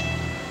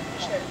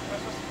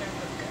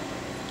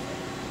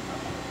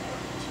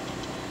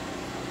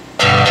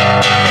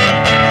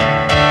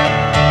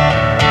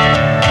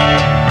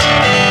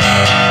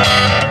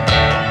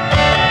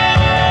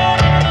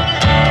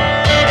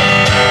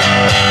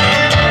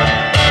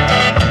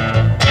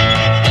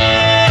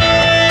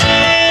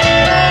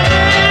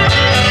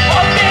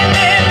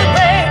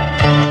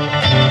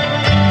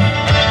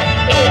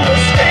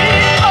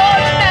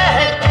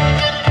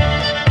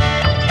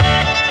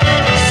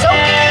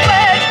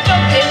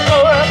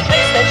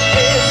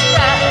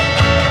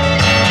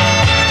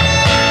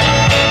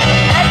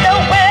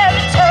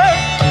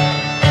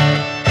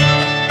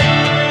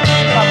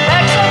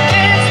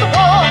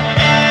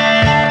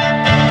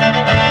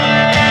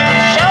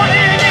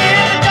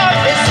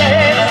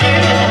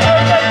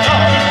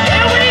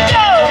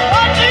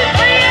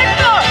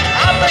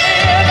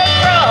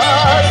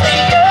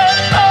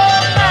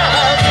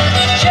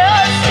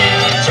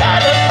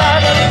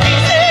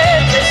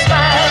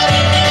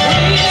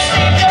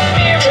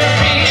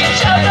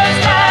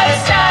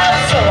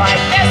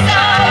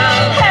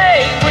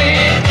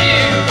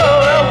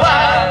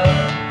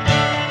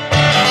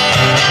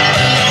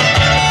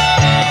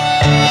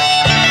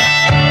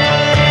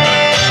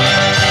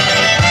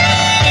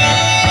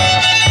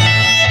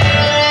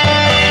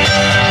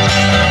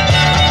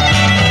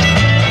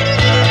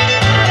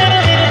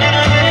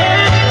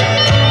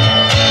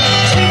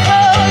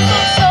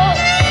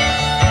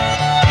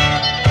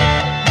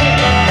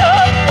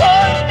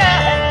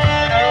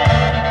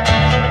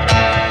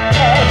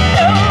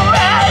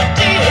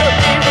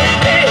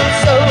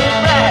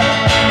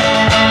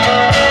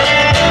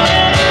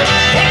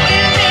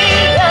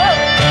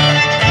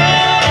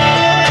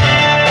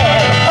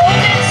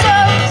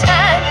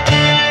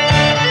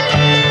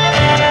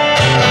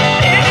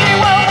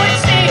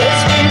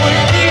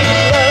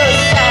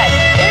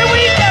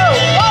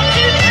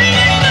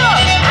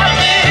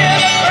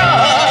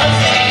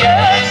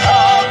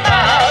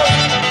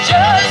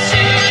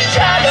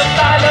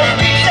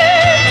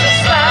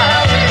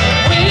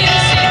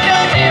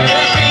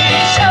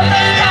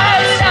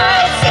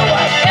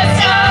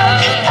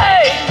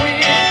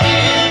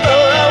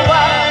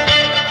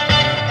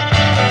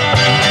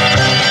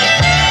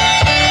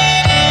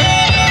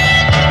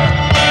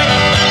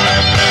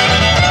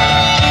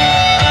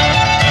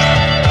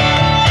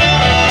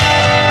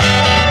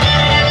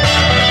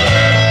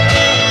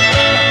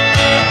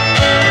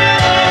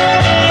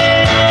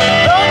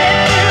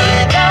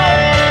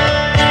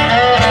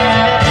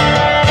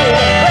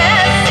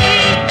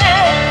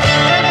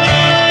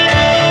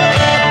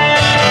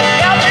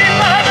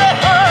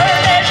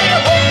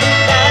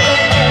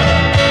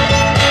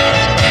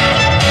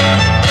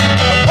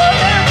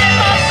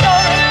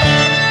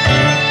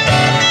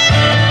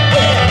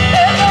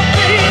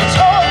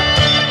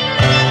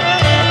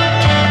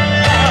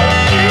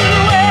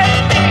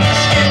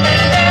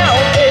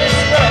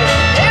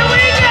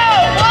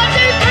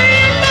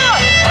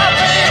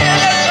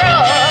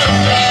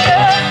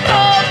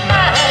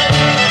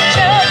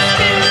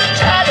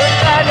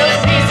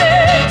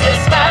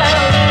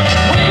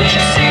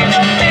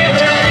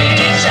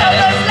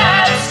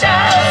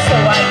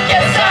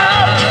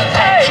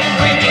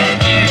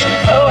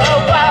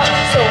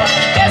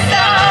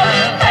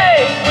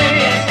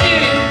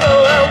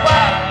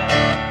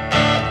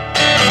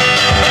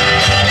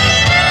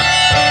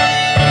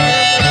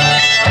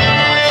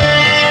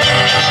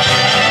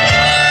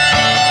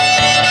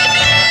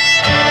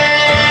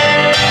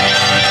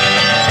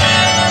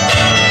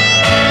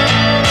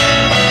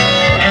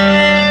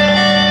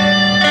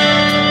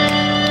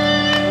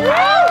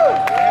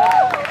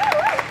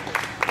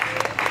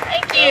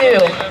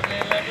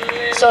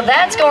 So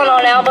that's going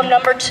on album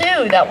number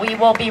 2 that we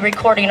will be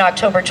recording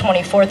October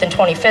 24th and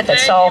 25th at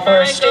Soul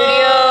Horror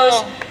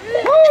Studios.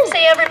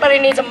 See, everybody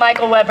needs a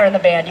Michael Weber in the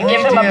band. You give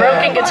him a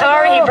broken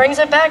guitar, he brings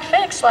it back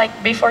fixed,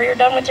 like before you're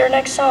done with your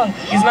next song.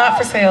 He's not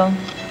for sale,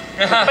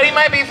 but he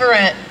might be for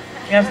rent.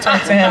 You have to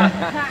talk to him.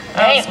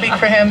 I don't speak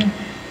for him.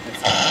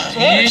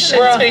 You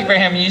should speak for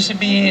him. You should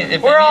be,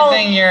 if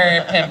anything,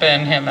 you're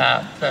pimping him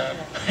out. So.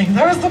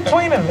 That was the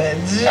point of it.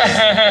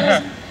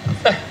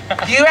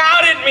 You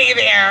outed me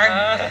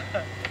there.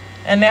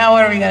 And now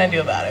what are we going to do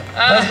about it?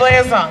 Let's play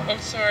a song. I'm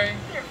sorry.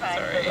 You're fine.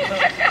 Sorry.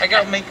 I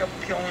got makeup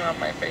peeling off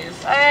my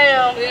face. I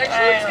know. It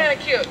actually looks kind of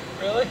cute.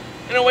 Really?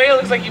 In a way, it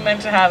looks like you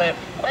meant to have it.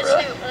 Let's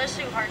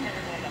do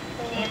hard-headed makeup.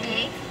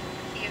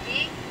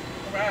 TV.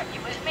 Right.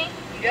 You with me?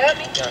 You Yep.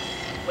 with me? Yes.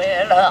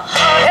 Well, a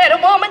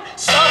hard-headed woman,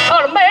 some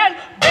kind of man,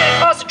 been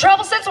across the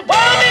trouble since the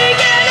world began.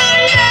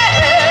 Oh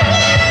yeah,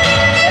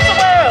 since the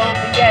world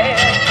began.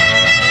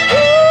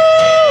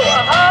 Ooh,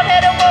 a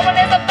hard-headed woman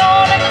is a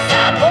thorn in the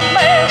side of a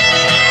man.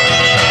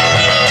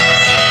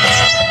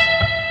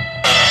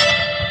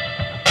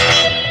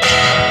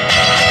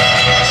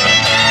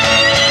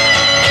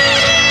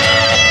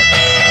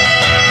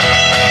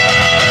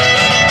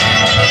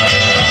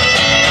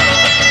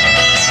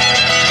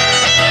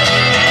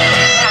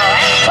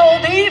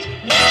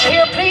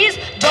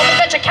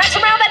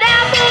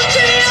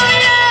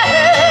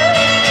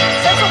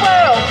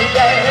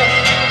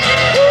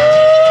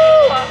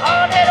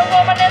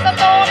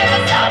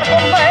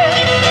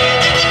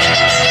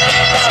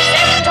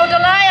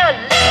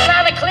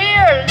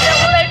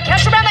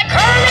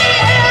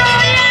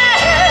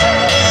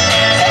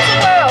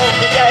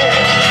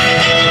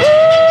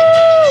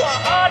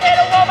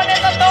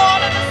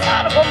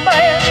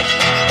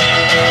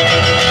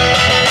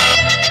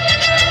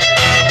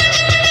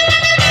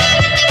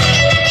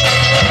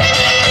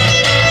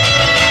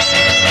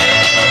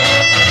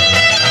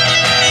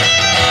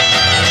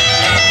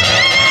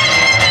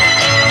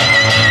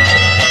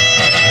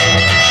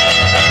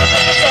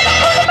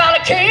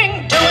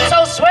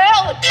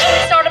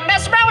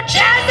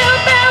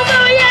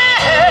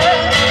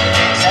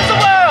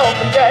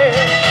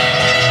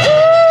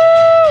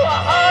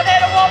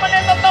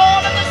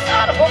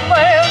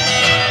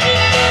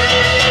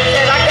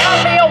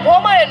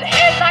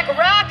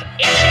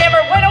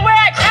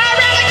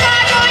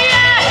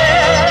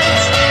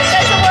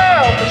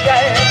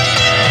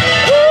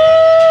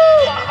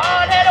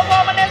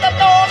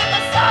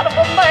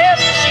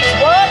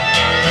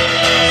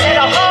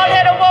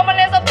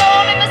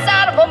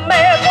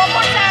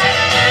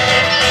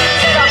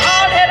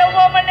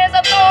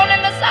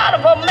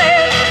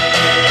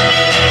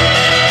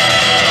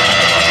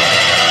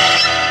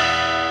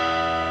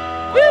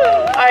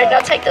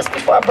 take this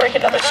before I break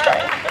another string.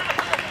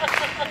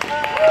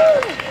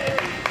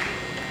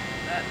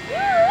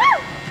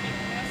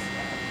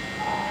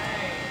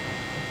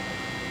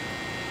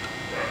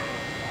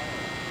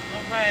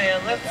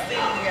 Alright, let's see.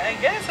 I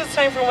guess it's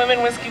time for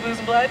Women, Whiskey, Booze,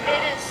 and Blood.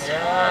 It is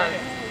time.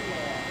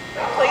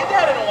 Played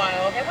that in a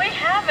while. Yeah, we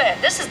have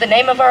it. This is the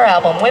name of our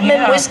album,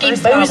 Women, Whiskey,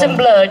 Booze, and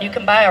Blood. You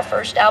can buy our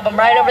first album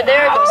right over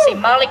there. Go see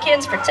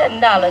Mollykins for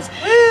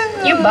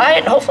 $10. You buy it,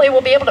 and hopefully we'll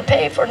be able to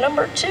pay for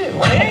number 2.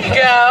 There you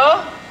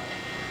go.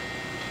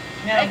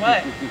 Now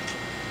what?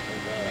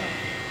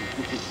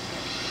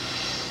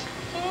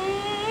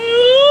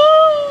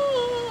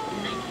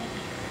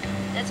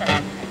 That's all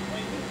right.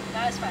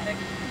 No, it's fine.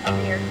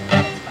 Up here.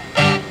 It's fine.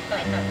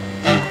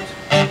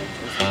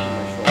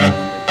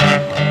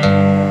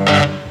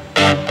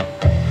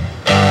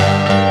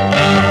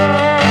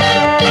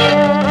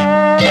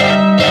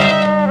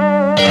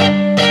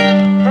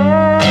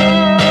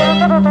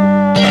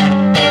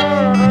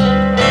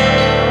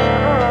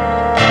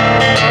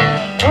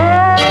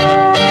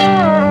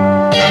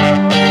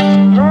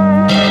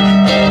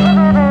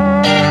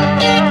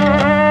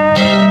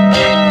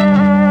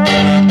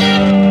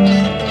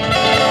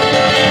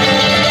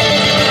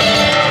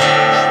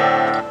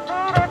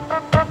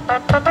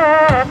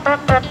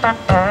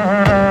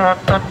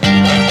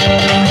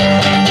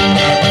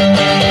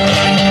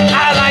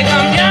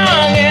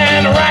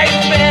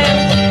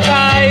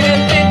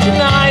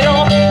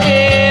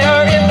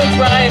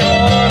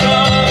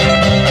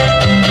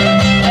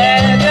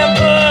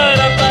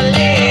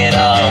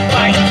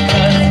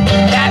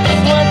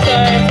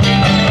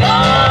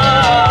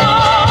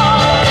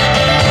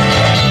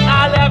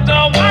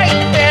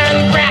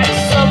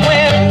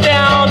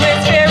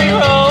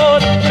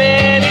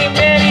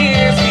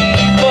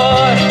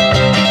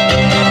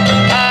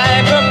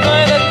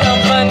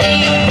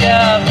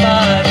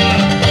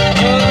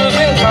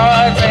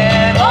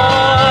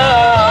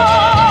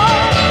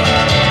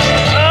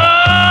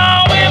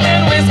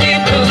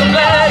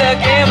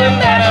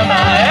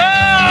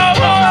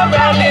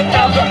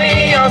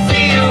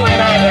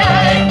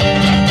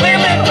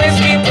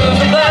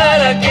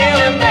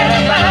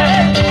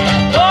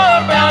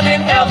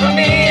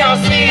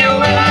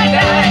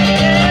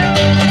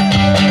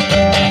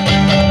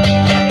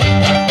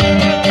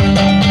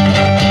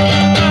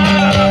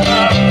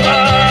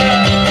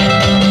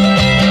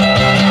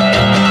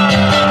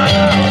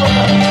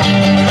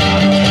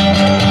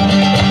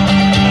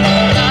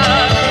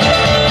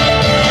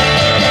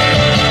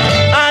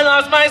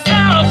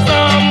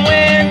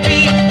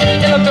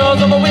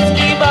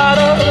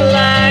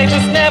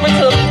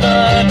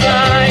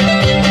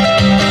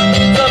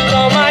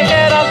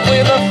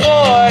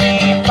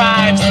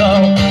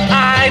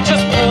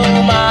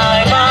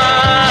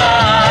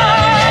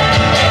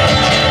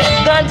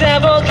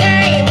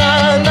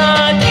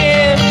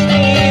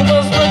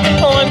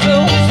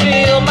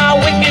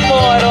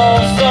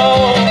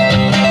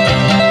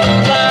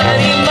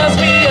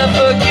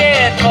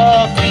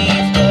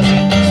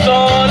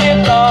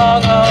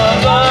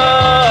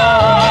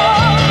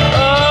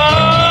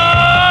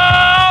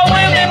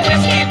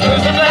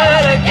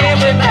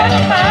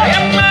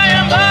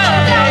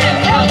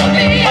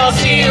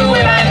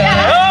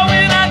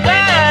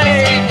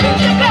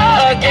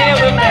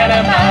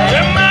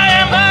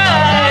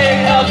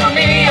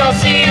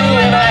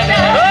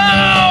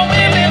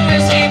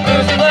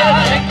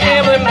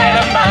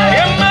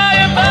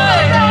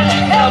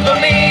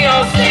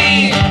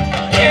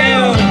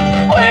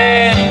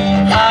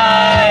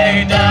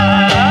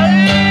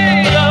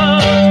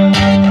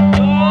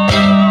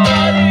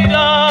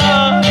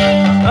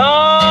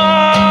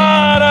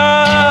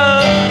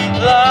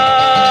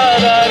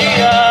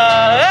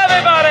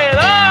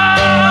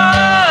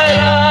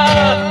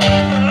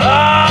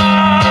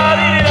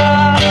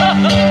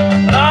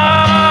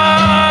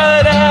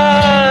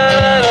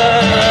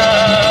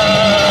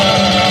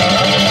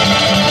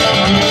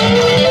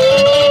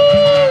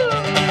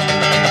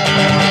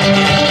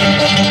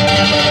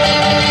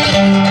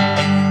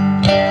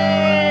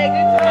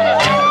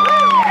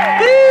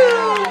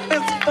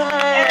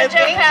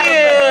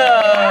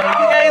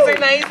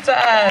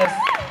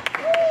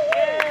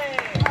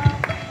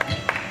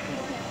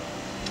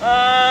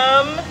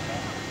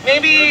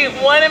 Maybe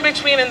one in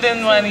between and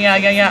then one. Yeah.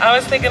 I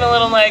was thinking a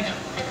little like,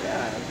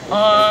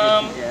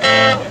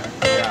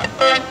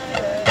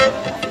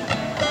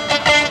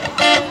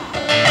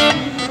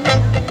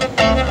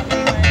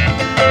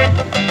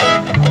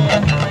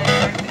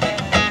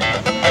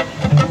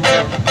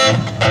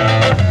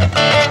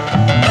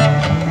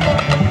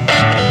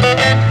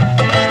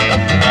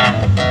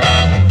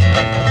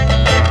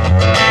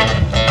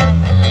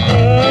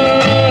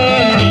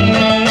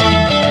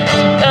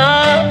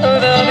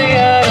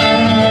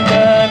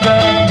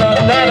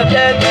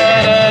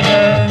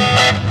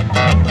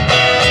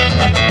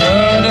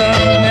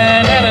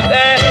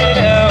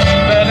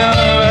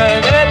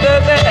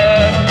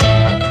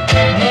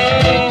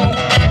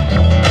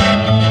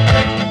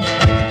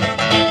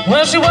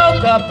 She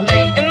woke up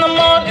late in the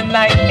morning,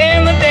 night,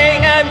 and the day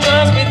had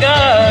just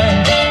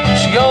begun.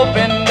 She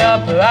opened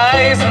up her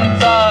eyes and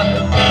thought,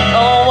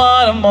 oh,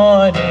 what a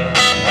morning.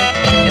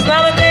 It's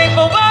not a day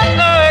for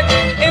work,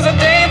 it's a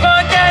day for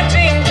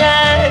catching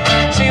tide.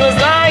 She was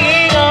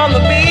lying on the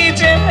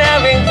beach and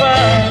having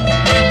fun.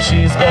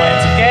 She's going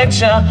to get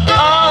ya.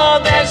 All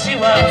that she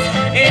wants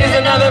is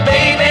another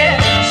baby.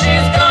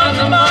 She's gone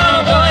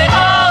tomorrow, boy.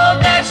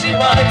 All that she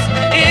wants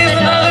is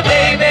another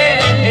baby.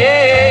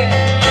 Yeah.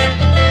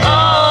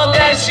 All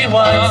that she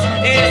wants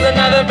is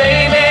another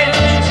baby.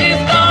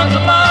 She's gone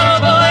tomorrow,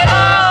 boy.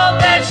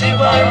 All that she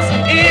wants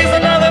is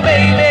another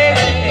baby.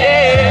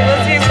 Yeah.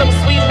 Let's hear some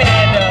sweet man.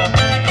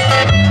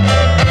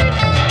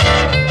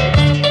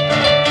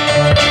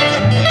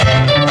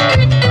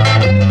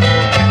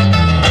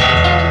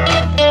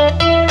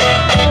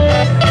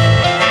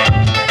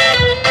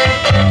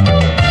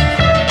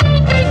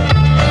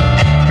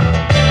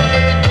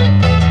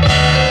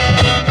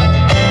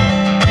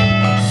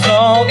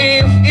 So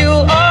if you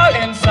are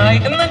in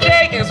sight and the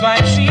day is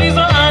right, she's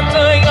a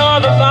hunter, you're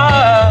the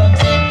fox.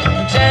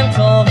 The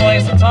gentle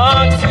voice that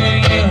talks to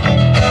you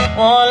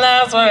won't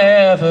last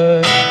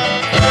forever.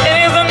 It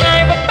is a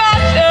night for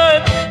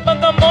passion, but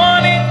the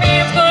morning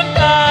means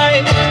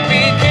goodbye.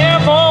 Be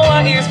careful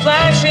what is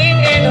flashing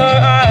in her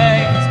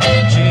eyes.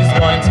 She's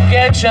going to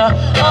get ya.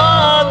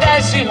 All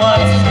that she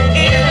wants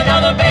is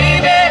another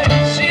baby.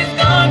 She's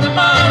gone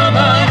tomorrow,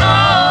 but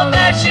all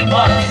that she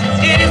wants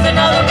is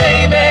another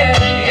baby.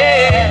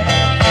 Yeah.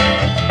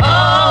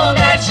 All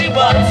that she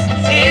wants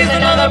is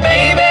another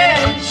baby.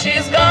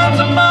 She's gone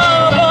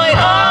tomorrow, boy.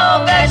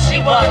 All that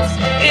she wants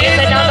is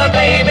another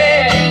baby.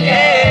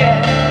 Yeah.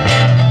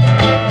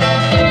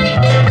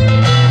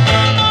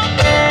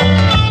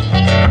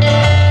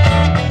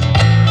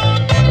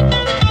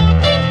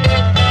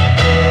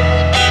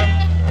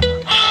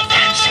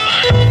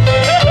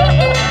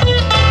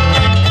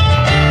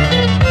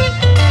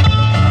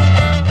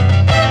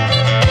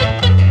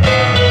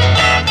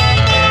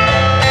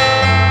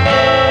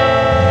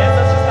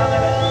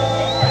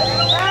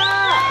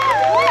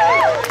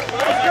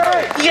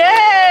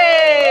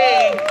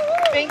 Yay!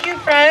 Thank you,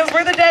 friends.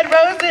 We're the Dead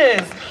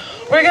Roses.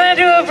 We're gonna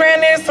do a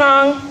brand new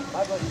song.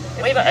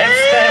 We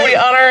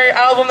on our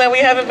album that we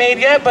haven't made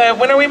yet, but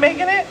when are we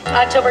making it?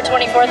 October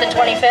 24th and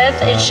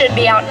 25th. It should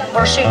be out.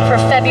 We're shooting for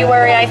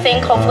February, I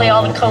think. Hopefully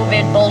all the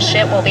COVID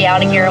bullshit will be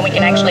out of here and we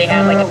can actually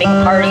have like a big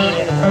party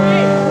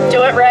and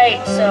do it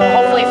right. So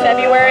hopefully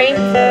February.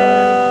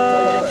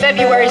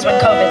 February's when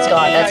COVID's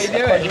gone. That's what you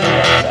do.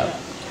 So.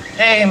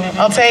 Hey,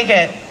 I'll take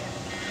it.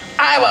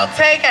 I will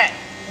take it.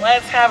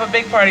 Let's have a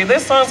big party.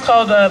 This song's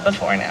called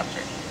Before and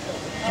After.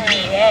 Oh,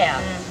 yeah.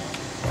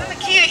 It's in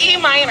the key of E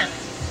minor,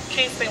 in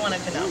case they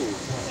wanted to know.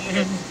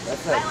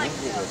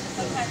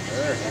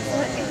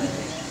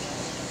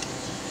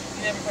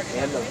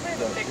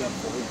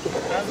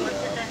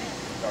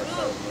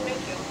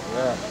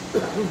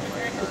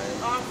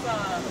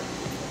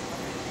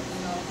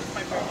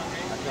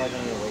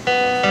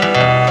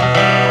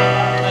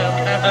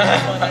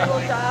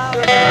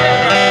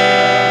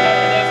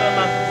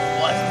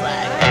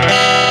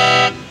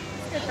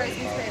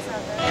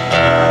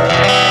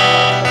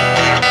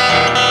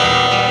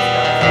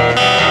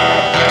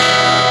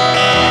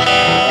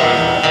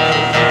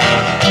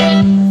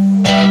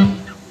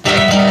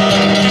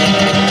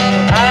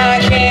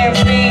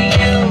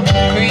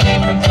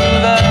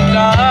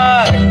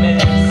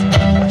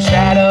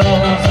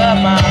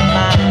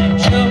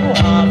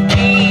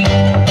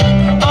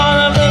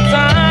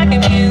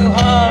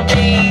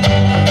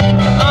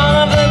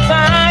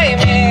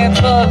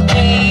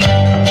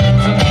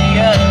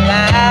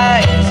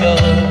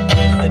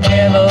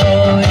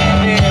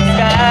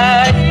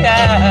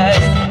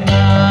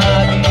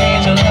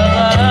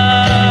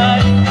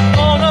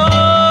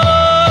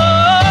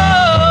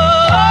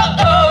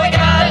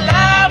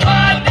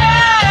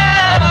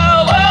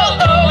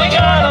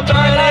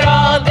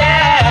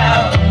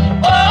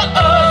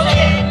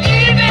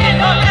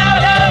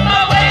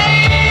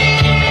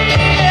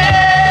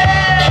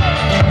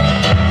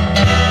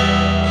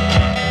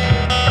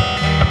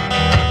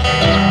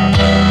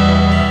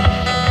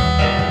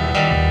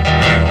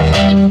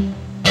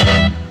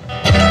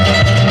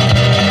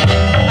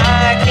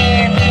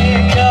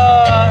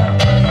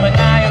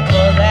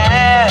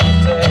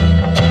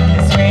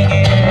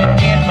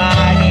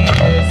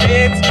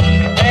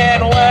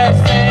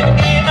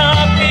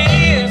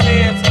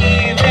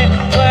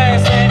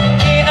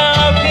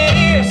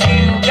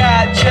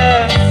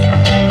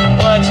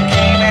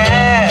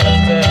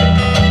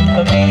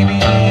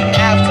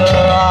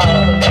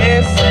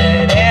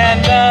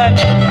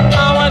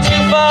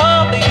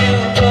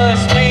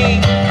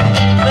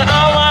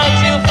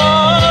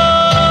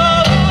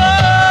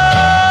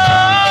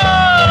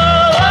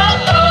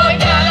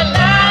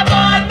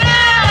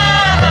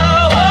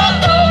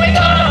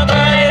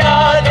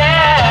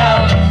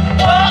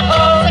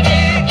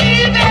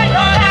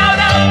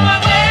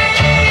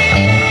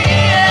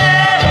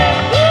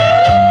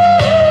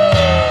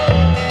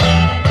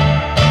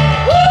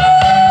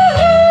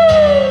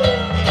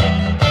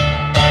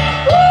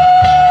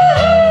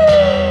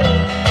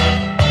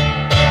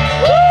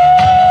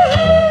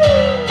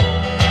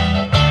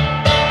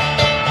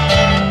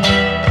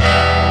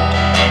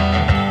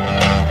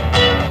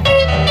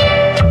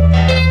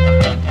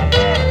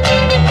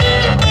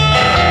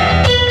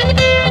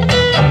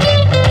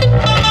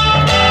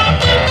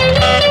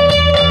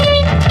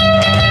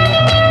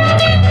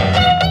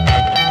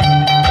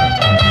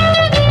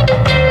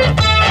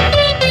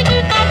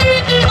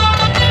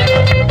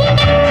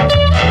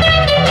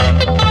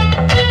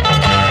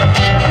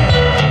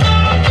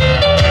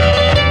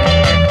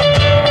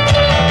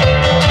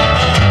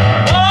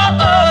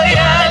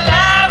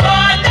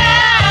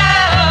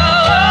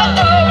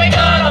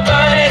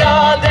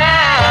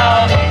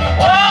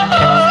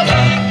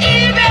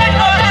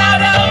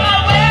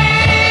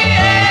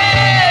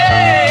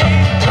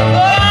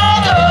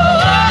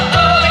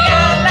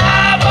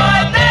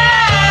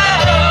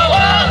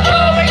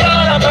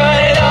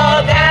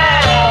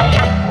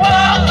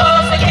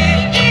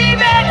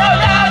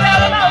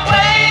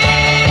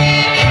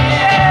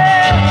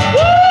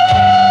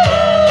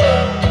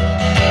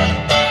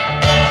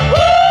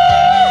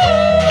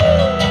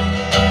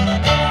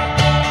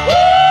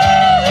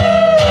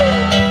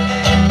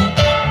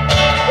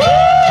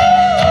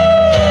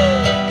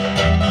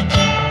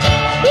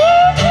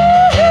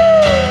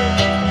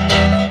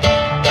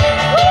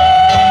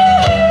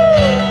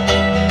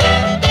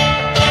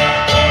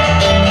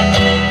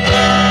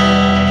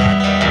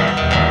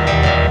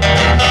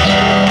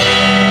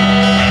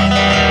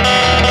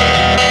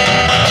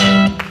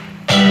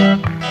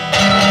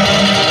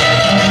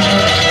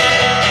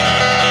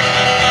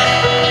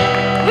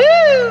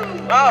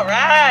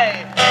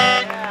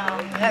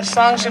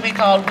 song should be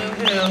called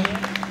Woohoo.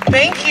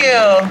 Thank you.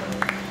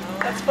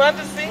 That's fun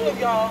to sing with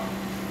y'all.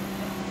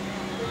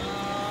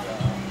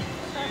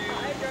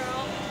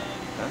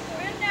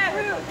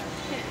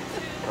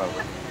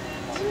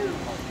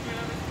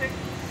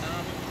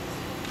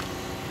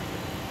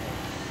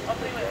 I'll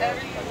play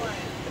whatever you want.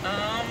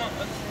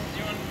 Let's see, do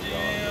you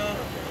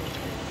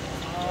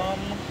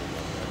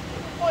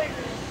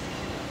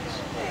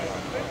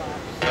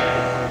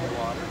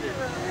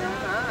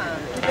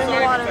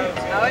want to do,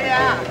 Oh,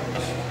 yeah.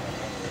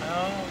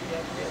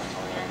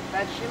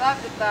 Bet she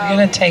loved it, though. We're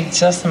gonna take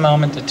just a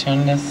moment to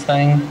tune this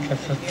thing,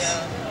 because it's...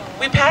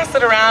 We pass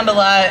it around a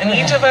lot, and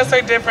each of us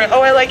are different.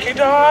 Oh, I like your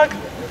dog.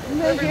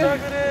 Whatever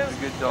dog it is.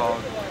 Good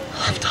dog. I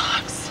love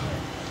dogs.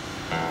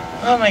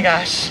 Oh my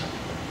gosh.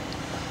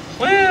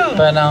 Woo!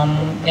 But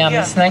yeah,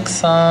 this next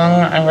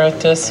song, I wrote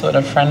this with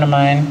a friend of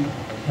mine,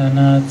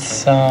 and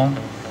it's all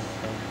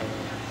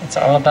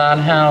about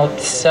how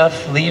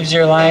stuff leaves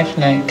your life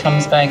and it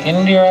comes back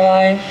into your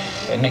life,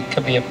 and it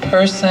could be a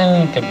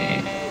person, it could be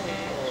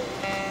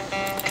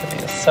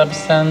a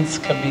substance,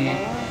 could be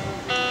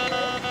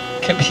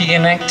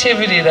an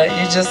activity that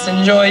you just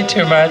enjoy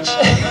too much.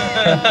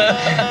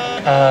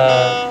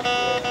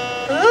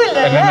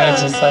 And then it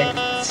just like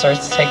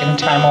starts taking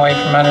time away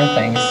from other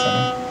things.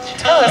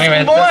 Tell us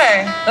more.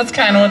 That's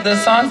kind of what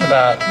this song's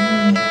about.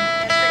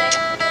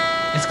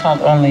 It's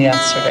called Only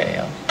Yesterday.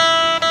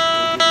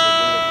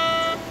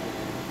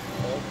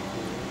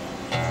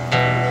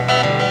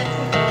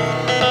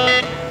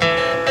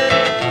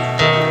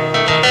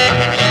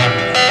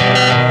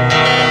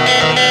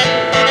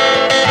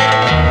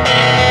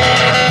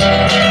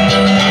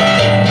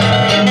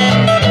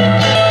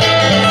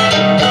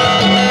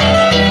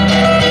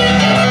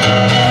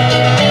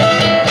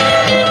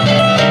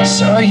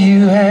 So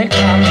you had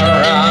come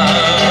around,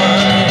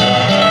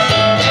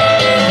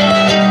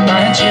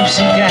 my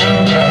gypsy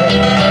gambler.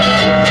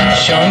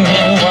 Show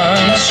me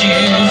once you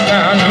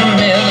found a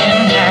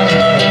million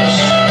happiness.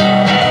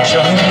 Show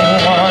me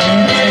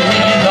one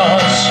pretty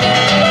loss,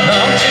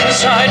 knocked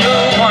inside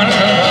a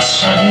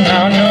wonderlust, and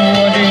now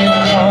nobody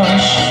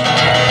cost.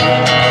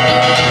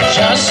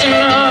 Just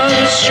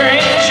another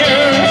stranger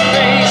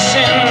face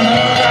in the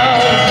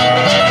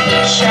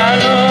crowd,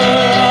 shadow.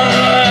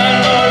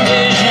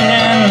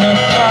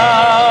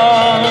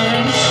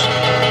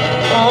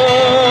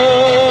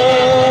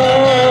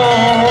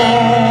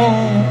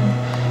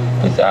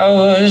 That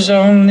was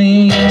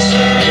only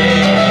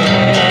yesterday.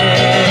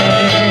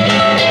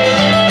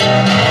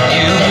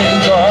 You were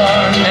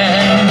gone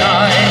and I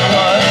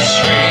was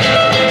free.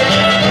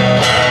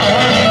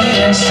 Only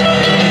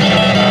yesterday.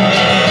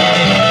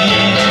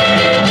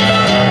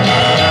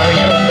 Now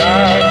you're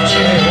back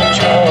to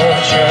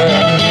torture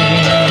me.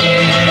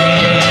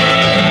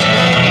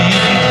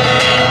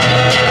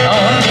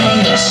 Only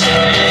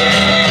yesterday.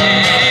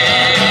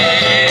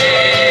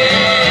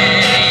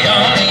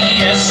 Only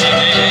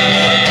yesterday.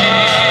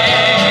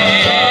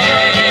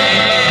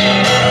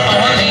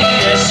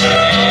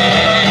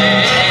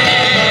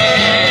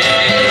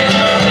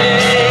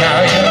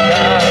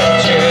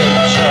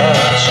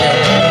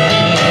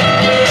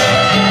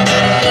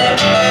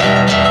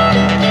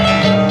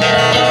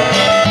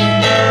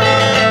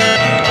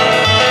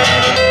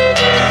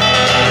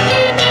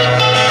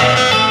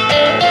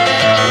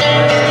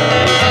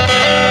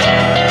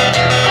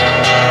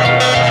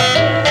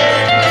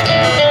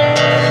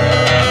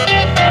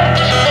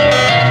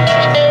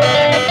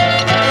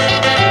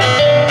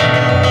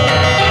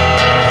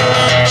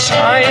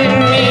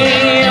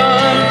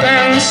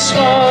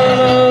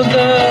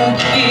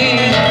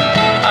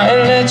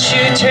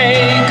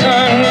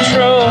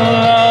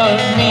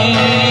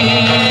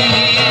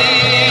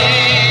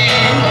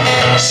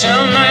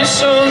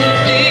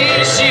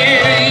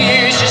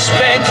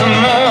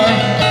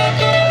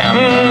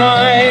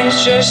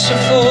 Just a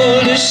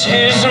fool, this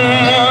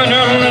isn't what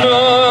I'm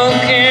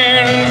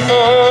looking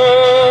for.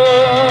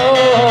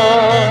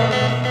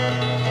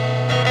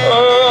 Oh,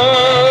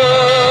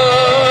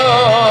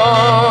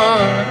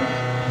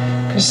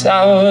 'cause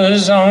that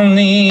was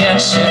only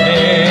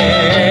yesterday.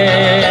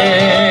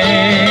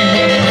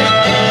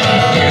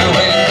 You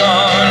were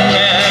gone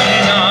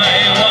and I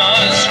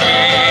was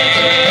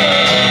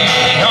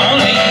free.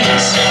 Only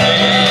yesterday.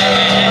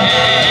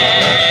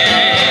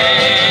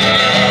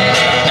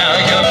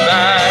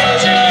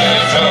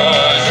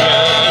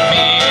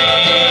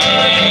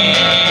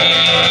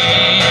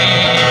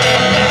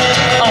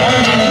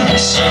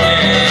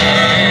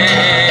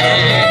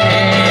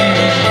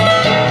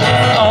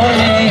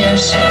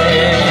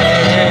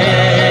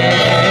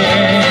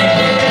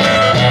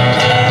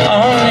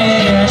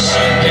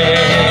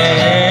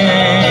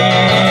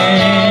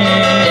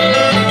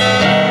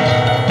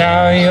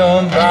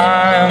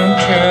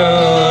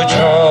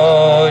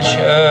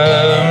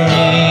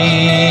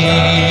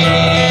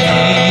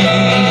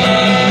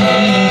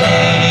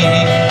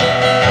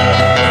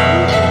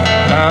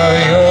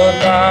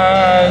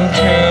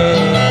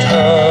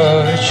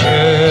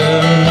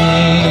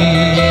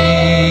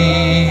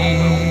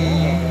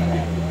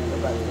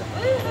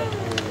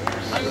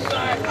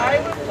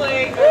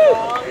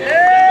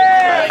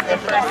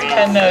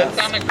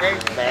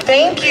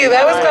 Thank you.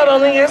 That was called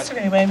Only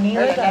Yesterday by me.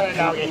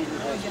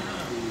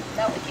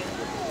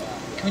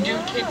 Can we do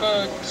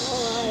capo 2?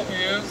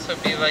 So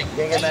it'd be like...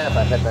 I'll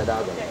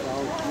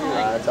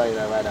tell you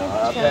that right now.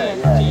 I'll pet,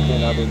 yeah, you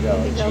can other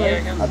dogs.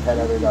 I'll pet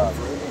other dogs.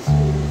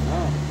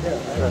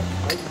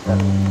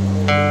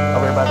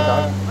 Over here by the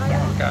dog?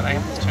 Oh God, I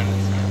have to turn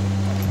this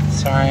on.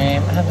 Sorry,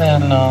 I'm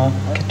having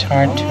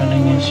guitar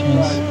tuning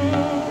issues.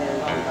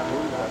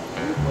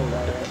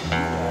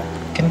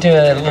 Can do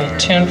a little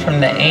tune from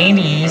the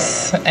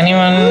 80s.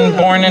 Anyone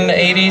born in the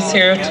 80s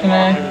here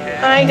tonight?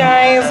 Hi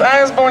guys,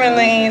 I was born in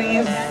the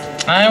 80s.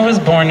 I was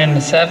born in the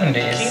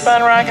 70s. Keep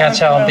on rocking. Got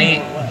y'all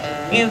beat.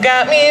 You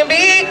got me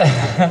beat.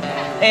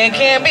 It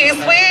can't be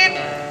sweet.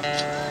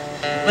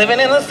 Living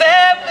in the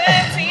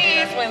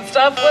 70s when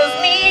stuff was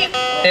neat.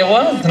 It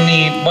was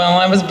neat. Well,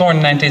 I was born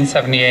in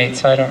 1978,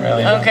 so I don't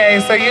really know.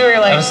 Okay, so you were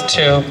like... I was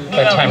 2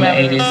 by the time the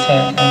 80s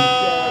hit.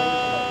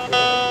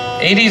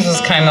 80s was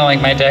kind of like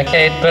my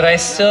decade, but I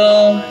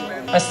still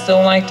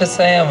like to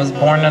say I was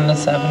born in the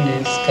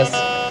 70s,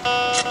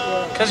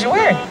 because you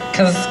were.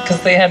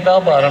 Because they had bell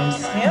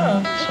bottoms.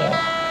 Yeah. Sure.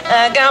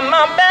 I got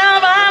my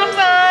bell bottoms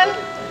on,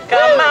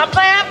 got my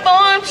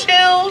platform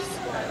shoes.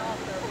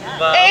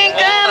 Ain't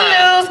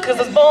gonna lose, because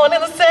I was born in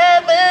the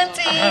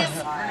 70s.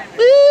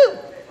 Woo!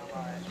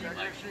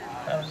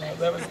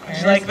 That was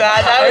like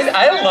that.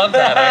 I love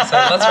that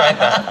accent. Let's write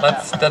that.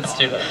 Let's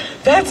do that.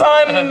 That's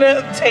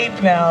on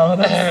tape now.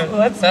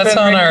 That's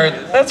on our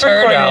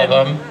third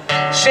album.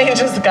 Shane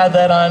just got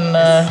that on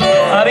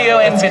audio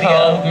and video.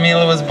 Called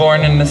Mila Was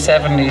Born in the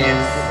 70s.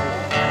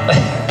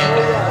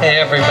 Hey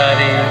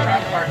everybody.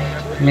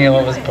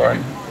 Mila was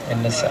born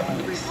in the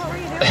 70s.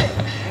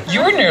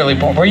 You were nearly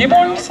born. Were you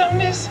born in the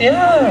 70s?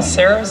 Yeah,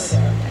 Sarah's.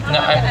 No,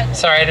 I'm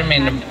sorry, I didn't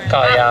mean to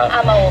call you out.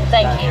 I'm old.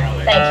 Thank you.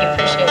 Thank you.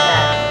 Appreciate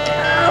that.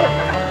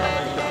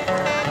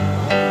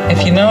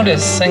 If you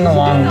notice, sing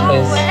along,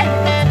 please.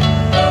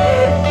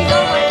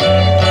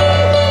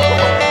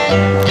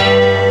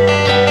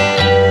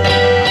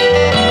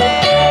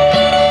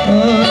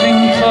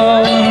 Moving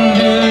forward,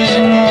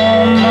 losing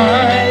all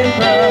my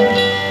breath.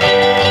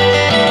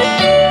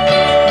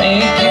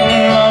 Making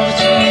love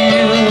to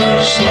you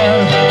is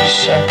never a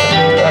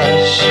second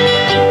best.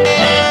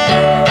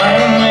 I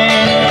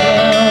made a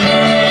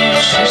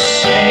pilgrimage to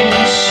say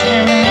it's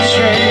human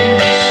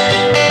trace.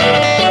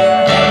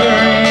 Never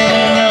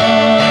even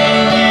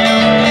knowing it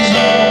was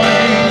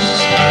always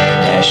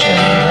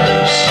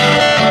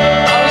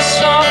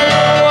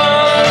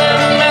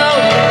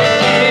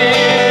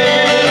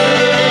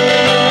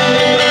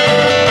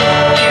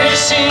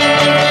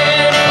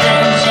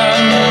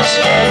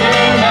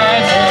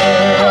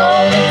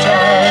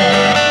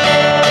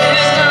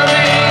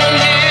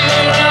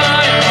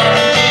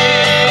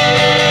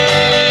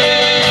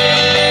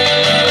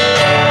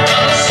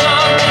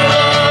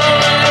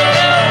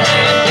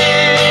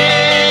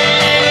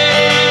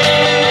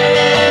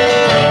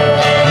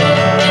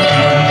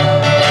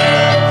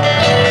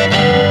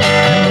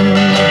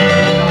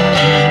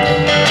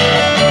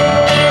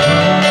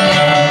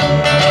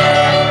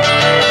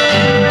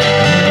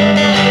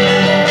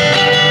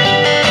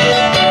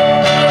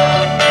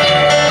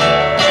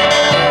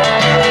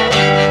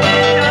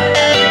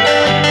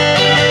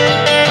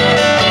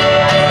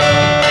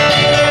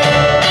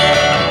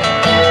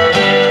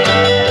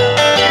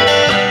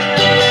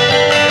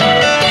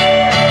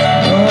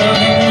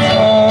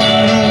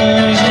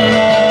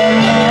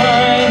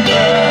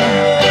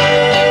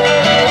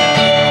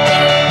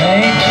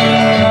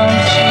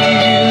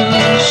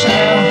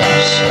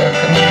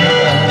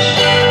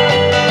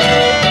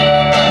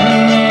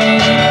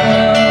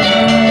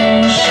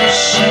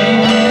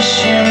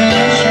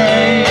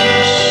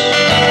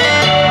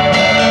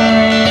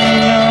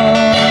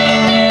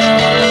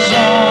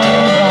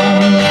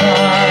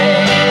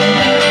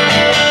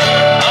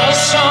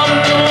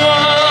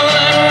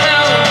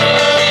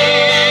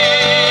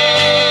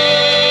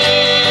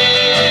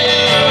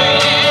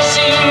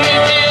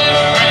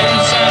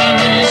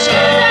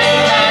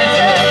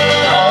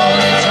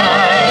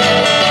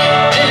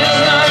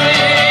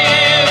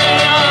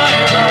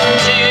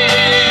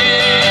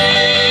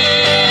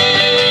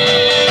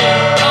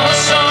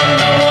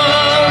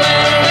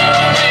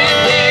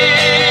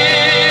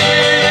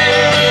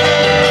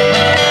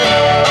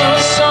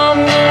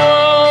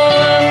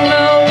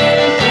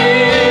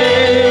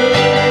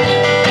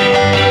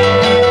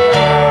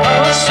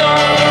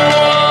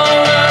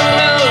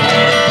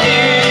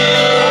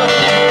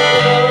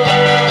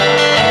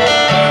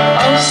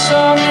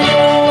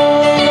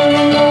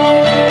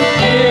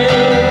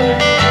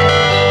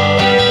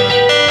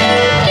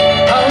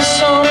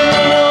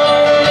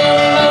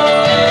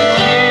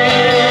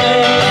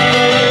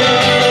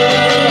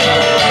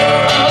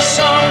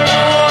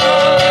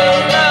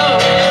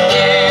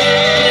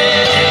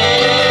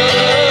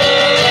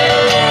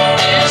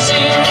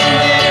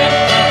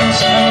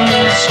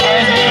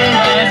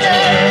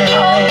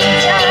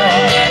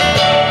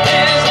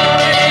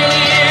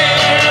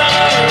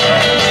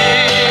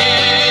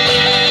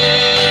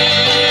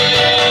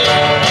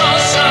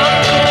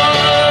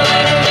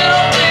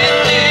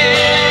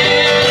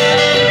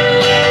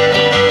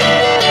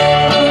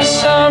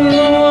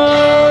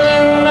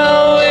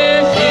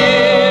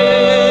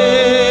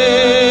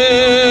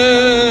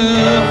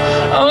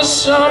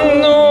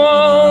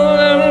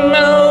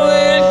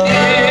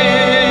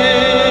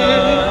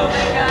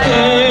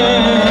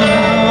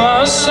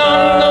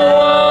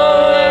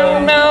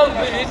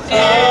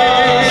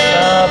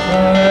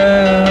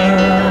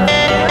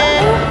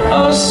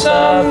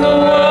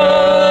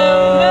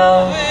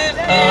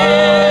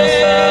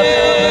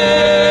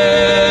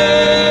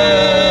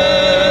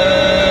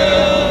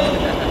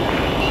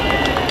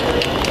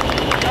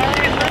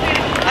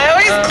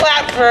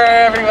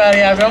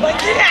after. I'm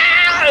like,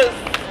 yes!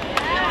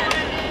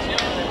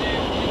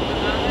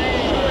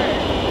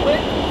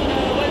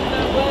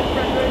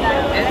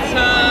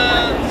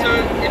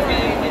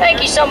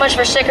 Thank you so much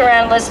for sticking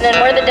around and listening.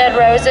 We're the Dead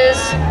Roses.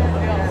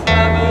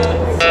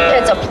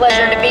 It's a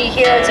pleasure to be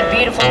here. It's a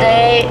beautiful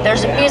day.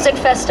 There's a music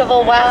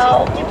festival.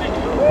 Wow.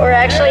 We're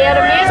actually at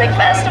a music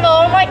festival.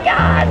 Oh my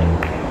God.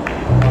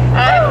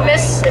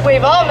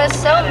 We've all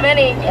missed so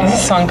many. This is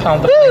a song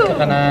called The Blink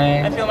of an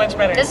Eye. I feel much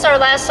better. This is our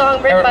last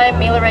song written by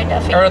Mila Ray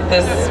Duffy. I wrote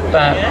this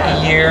about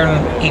a year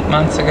and 8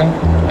 months ago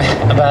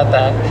about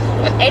that.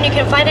 And you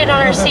can find it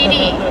on our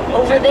CD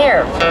over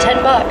there for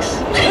 $10.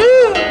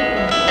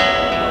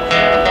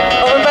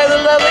 Over by the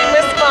lovely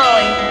Miss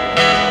Molly.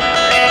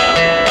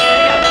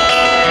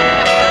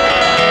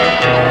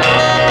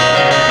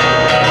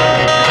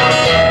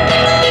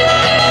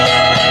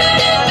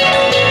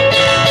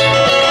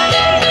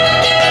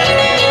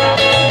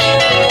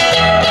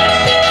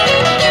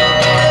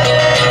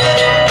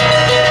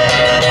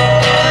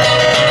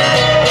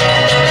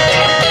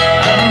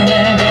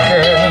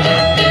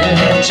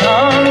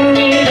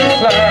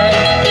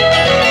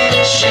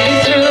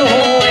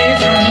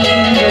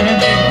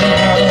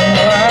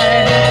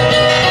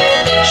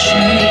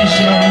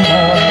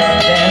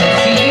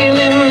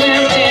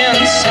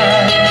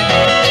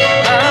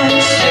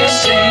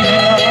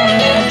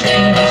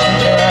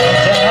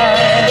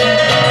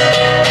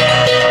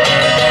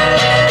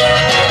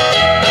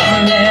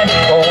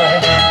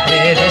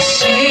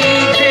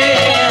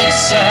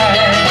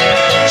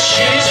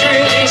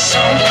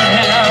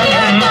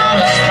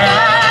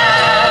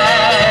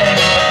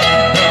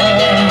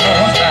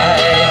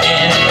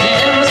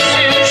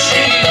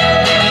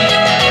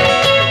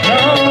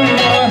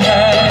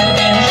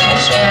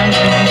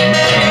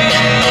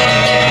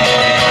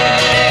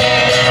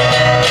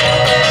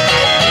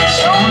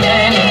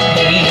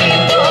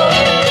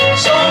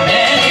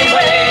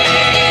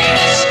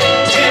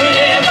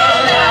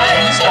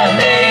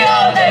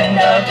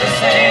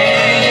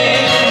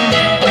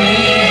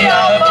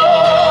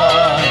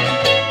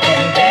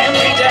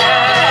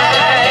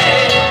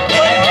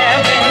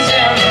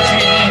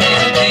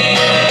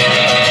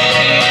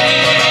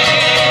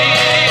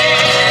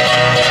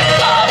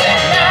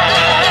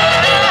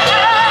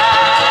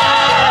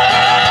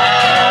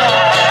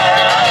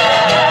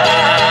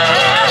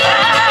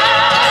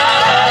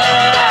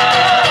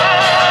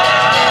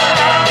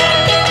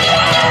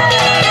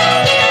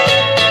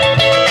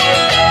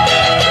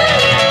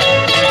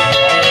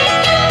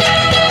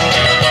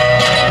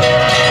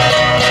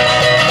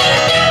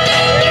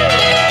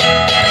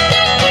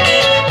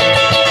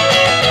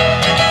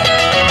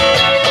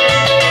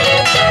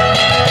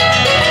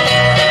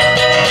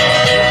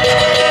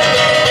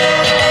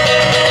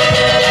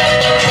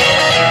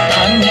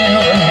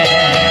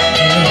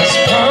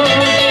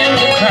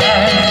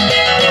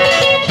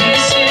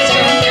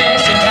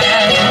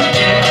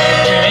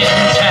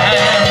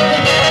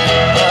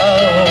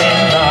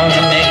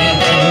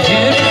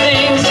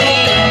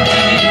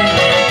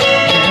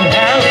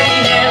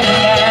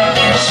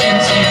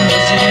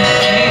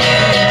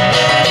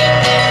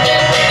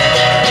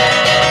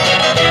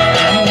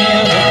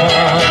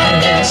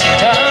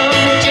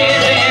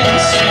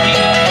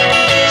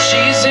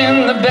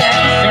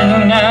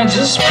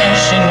 Just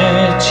brushing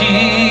her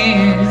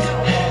teeth.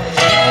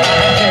 I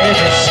heard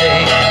her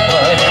say,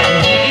 what I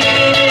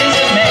need is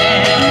a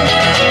man.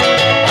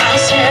 I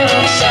said,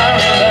 I'm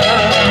sorry,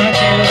 love, I'm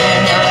doing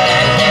what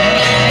I can.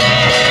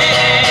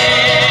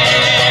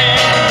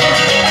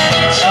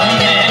 So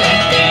many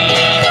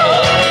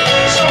people,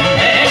 so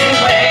many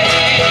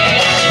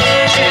ways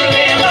to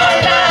live our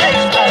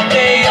lives, but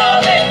they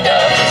all end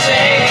up the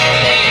same.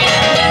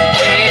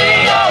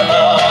 We are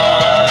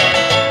born,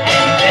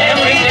 and then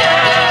we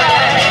die.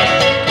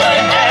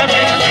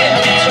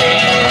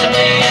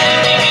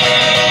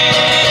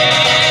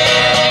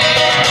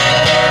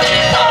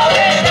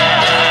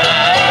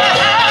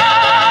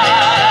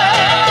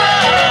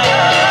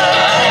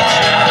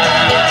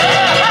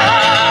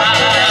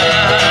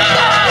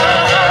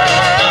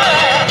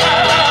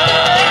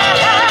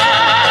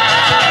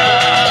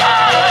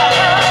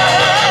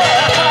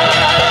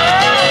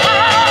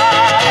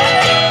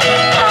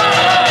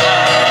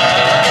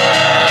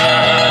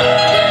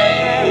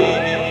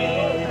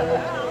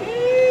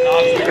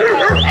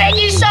 Thank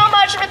you so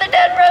much for the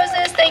Dead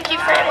Roses. Thank you,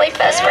 Family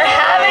Fest, for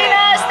having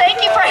us.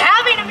 Thank you for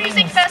having a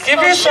music festival.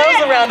 Give yourselves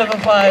a round of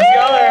applause.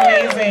 Y'all are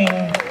amazing.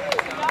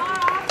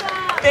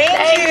 Thank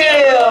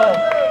you.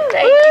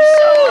 Thank you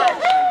so much.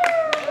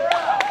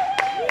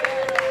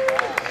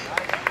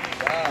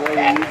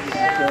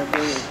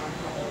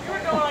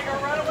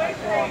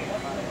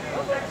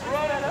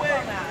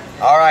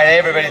 All right,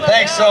 everybody,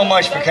 thanks so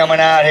much for coming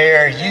out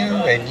here.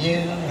 You and you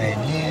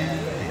and you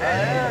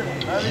and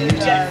you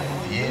too.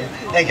 You.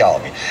 Thank all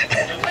of you.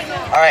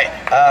 All right,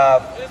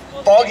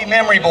 Foggy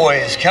Memory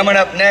Boys coming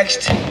up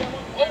next. So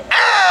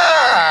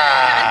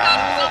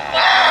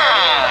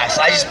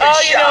I just been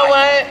you know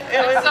what?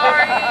 It was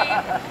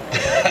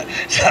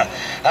so,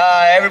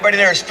 everybody,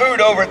 there's food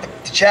over at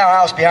the the chow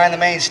house behind the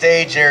main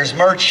stage. There's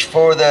merch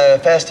for the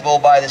festival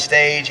by the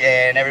stage,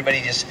 and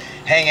everybody just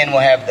hang in.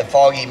 We'll have the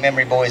Foggy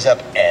Memory Boys up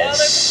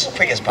as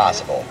quick as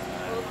possible.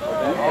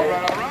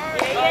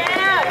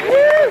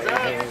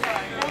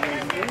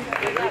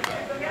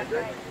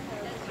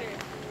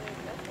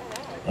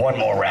 One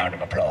more round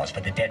of applause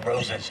for the Dead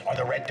Roses or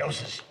the Red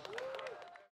Doses.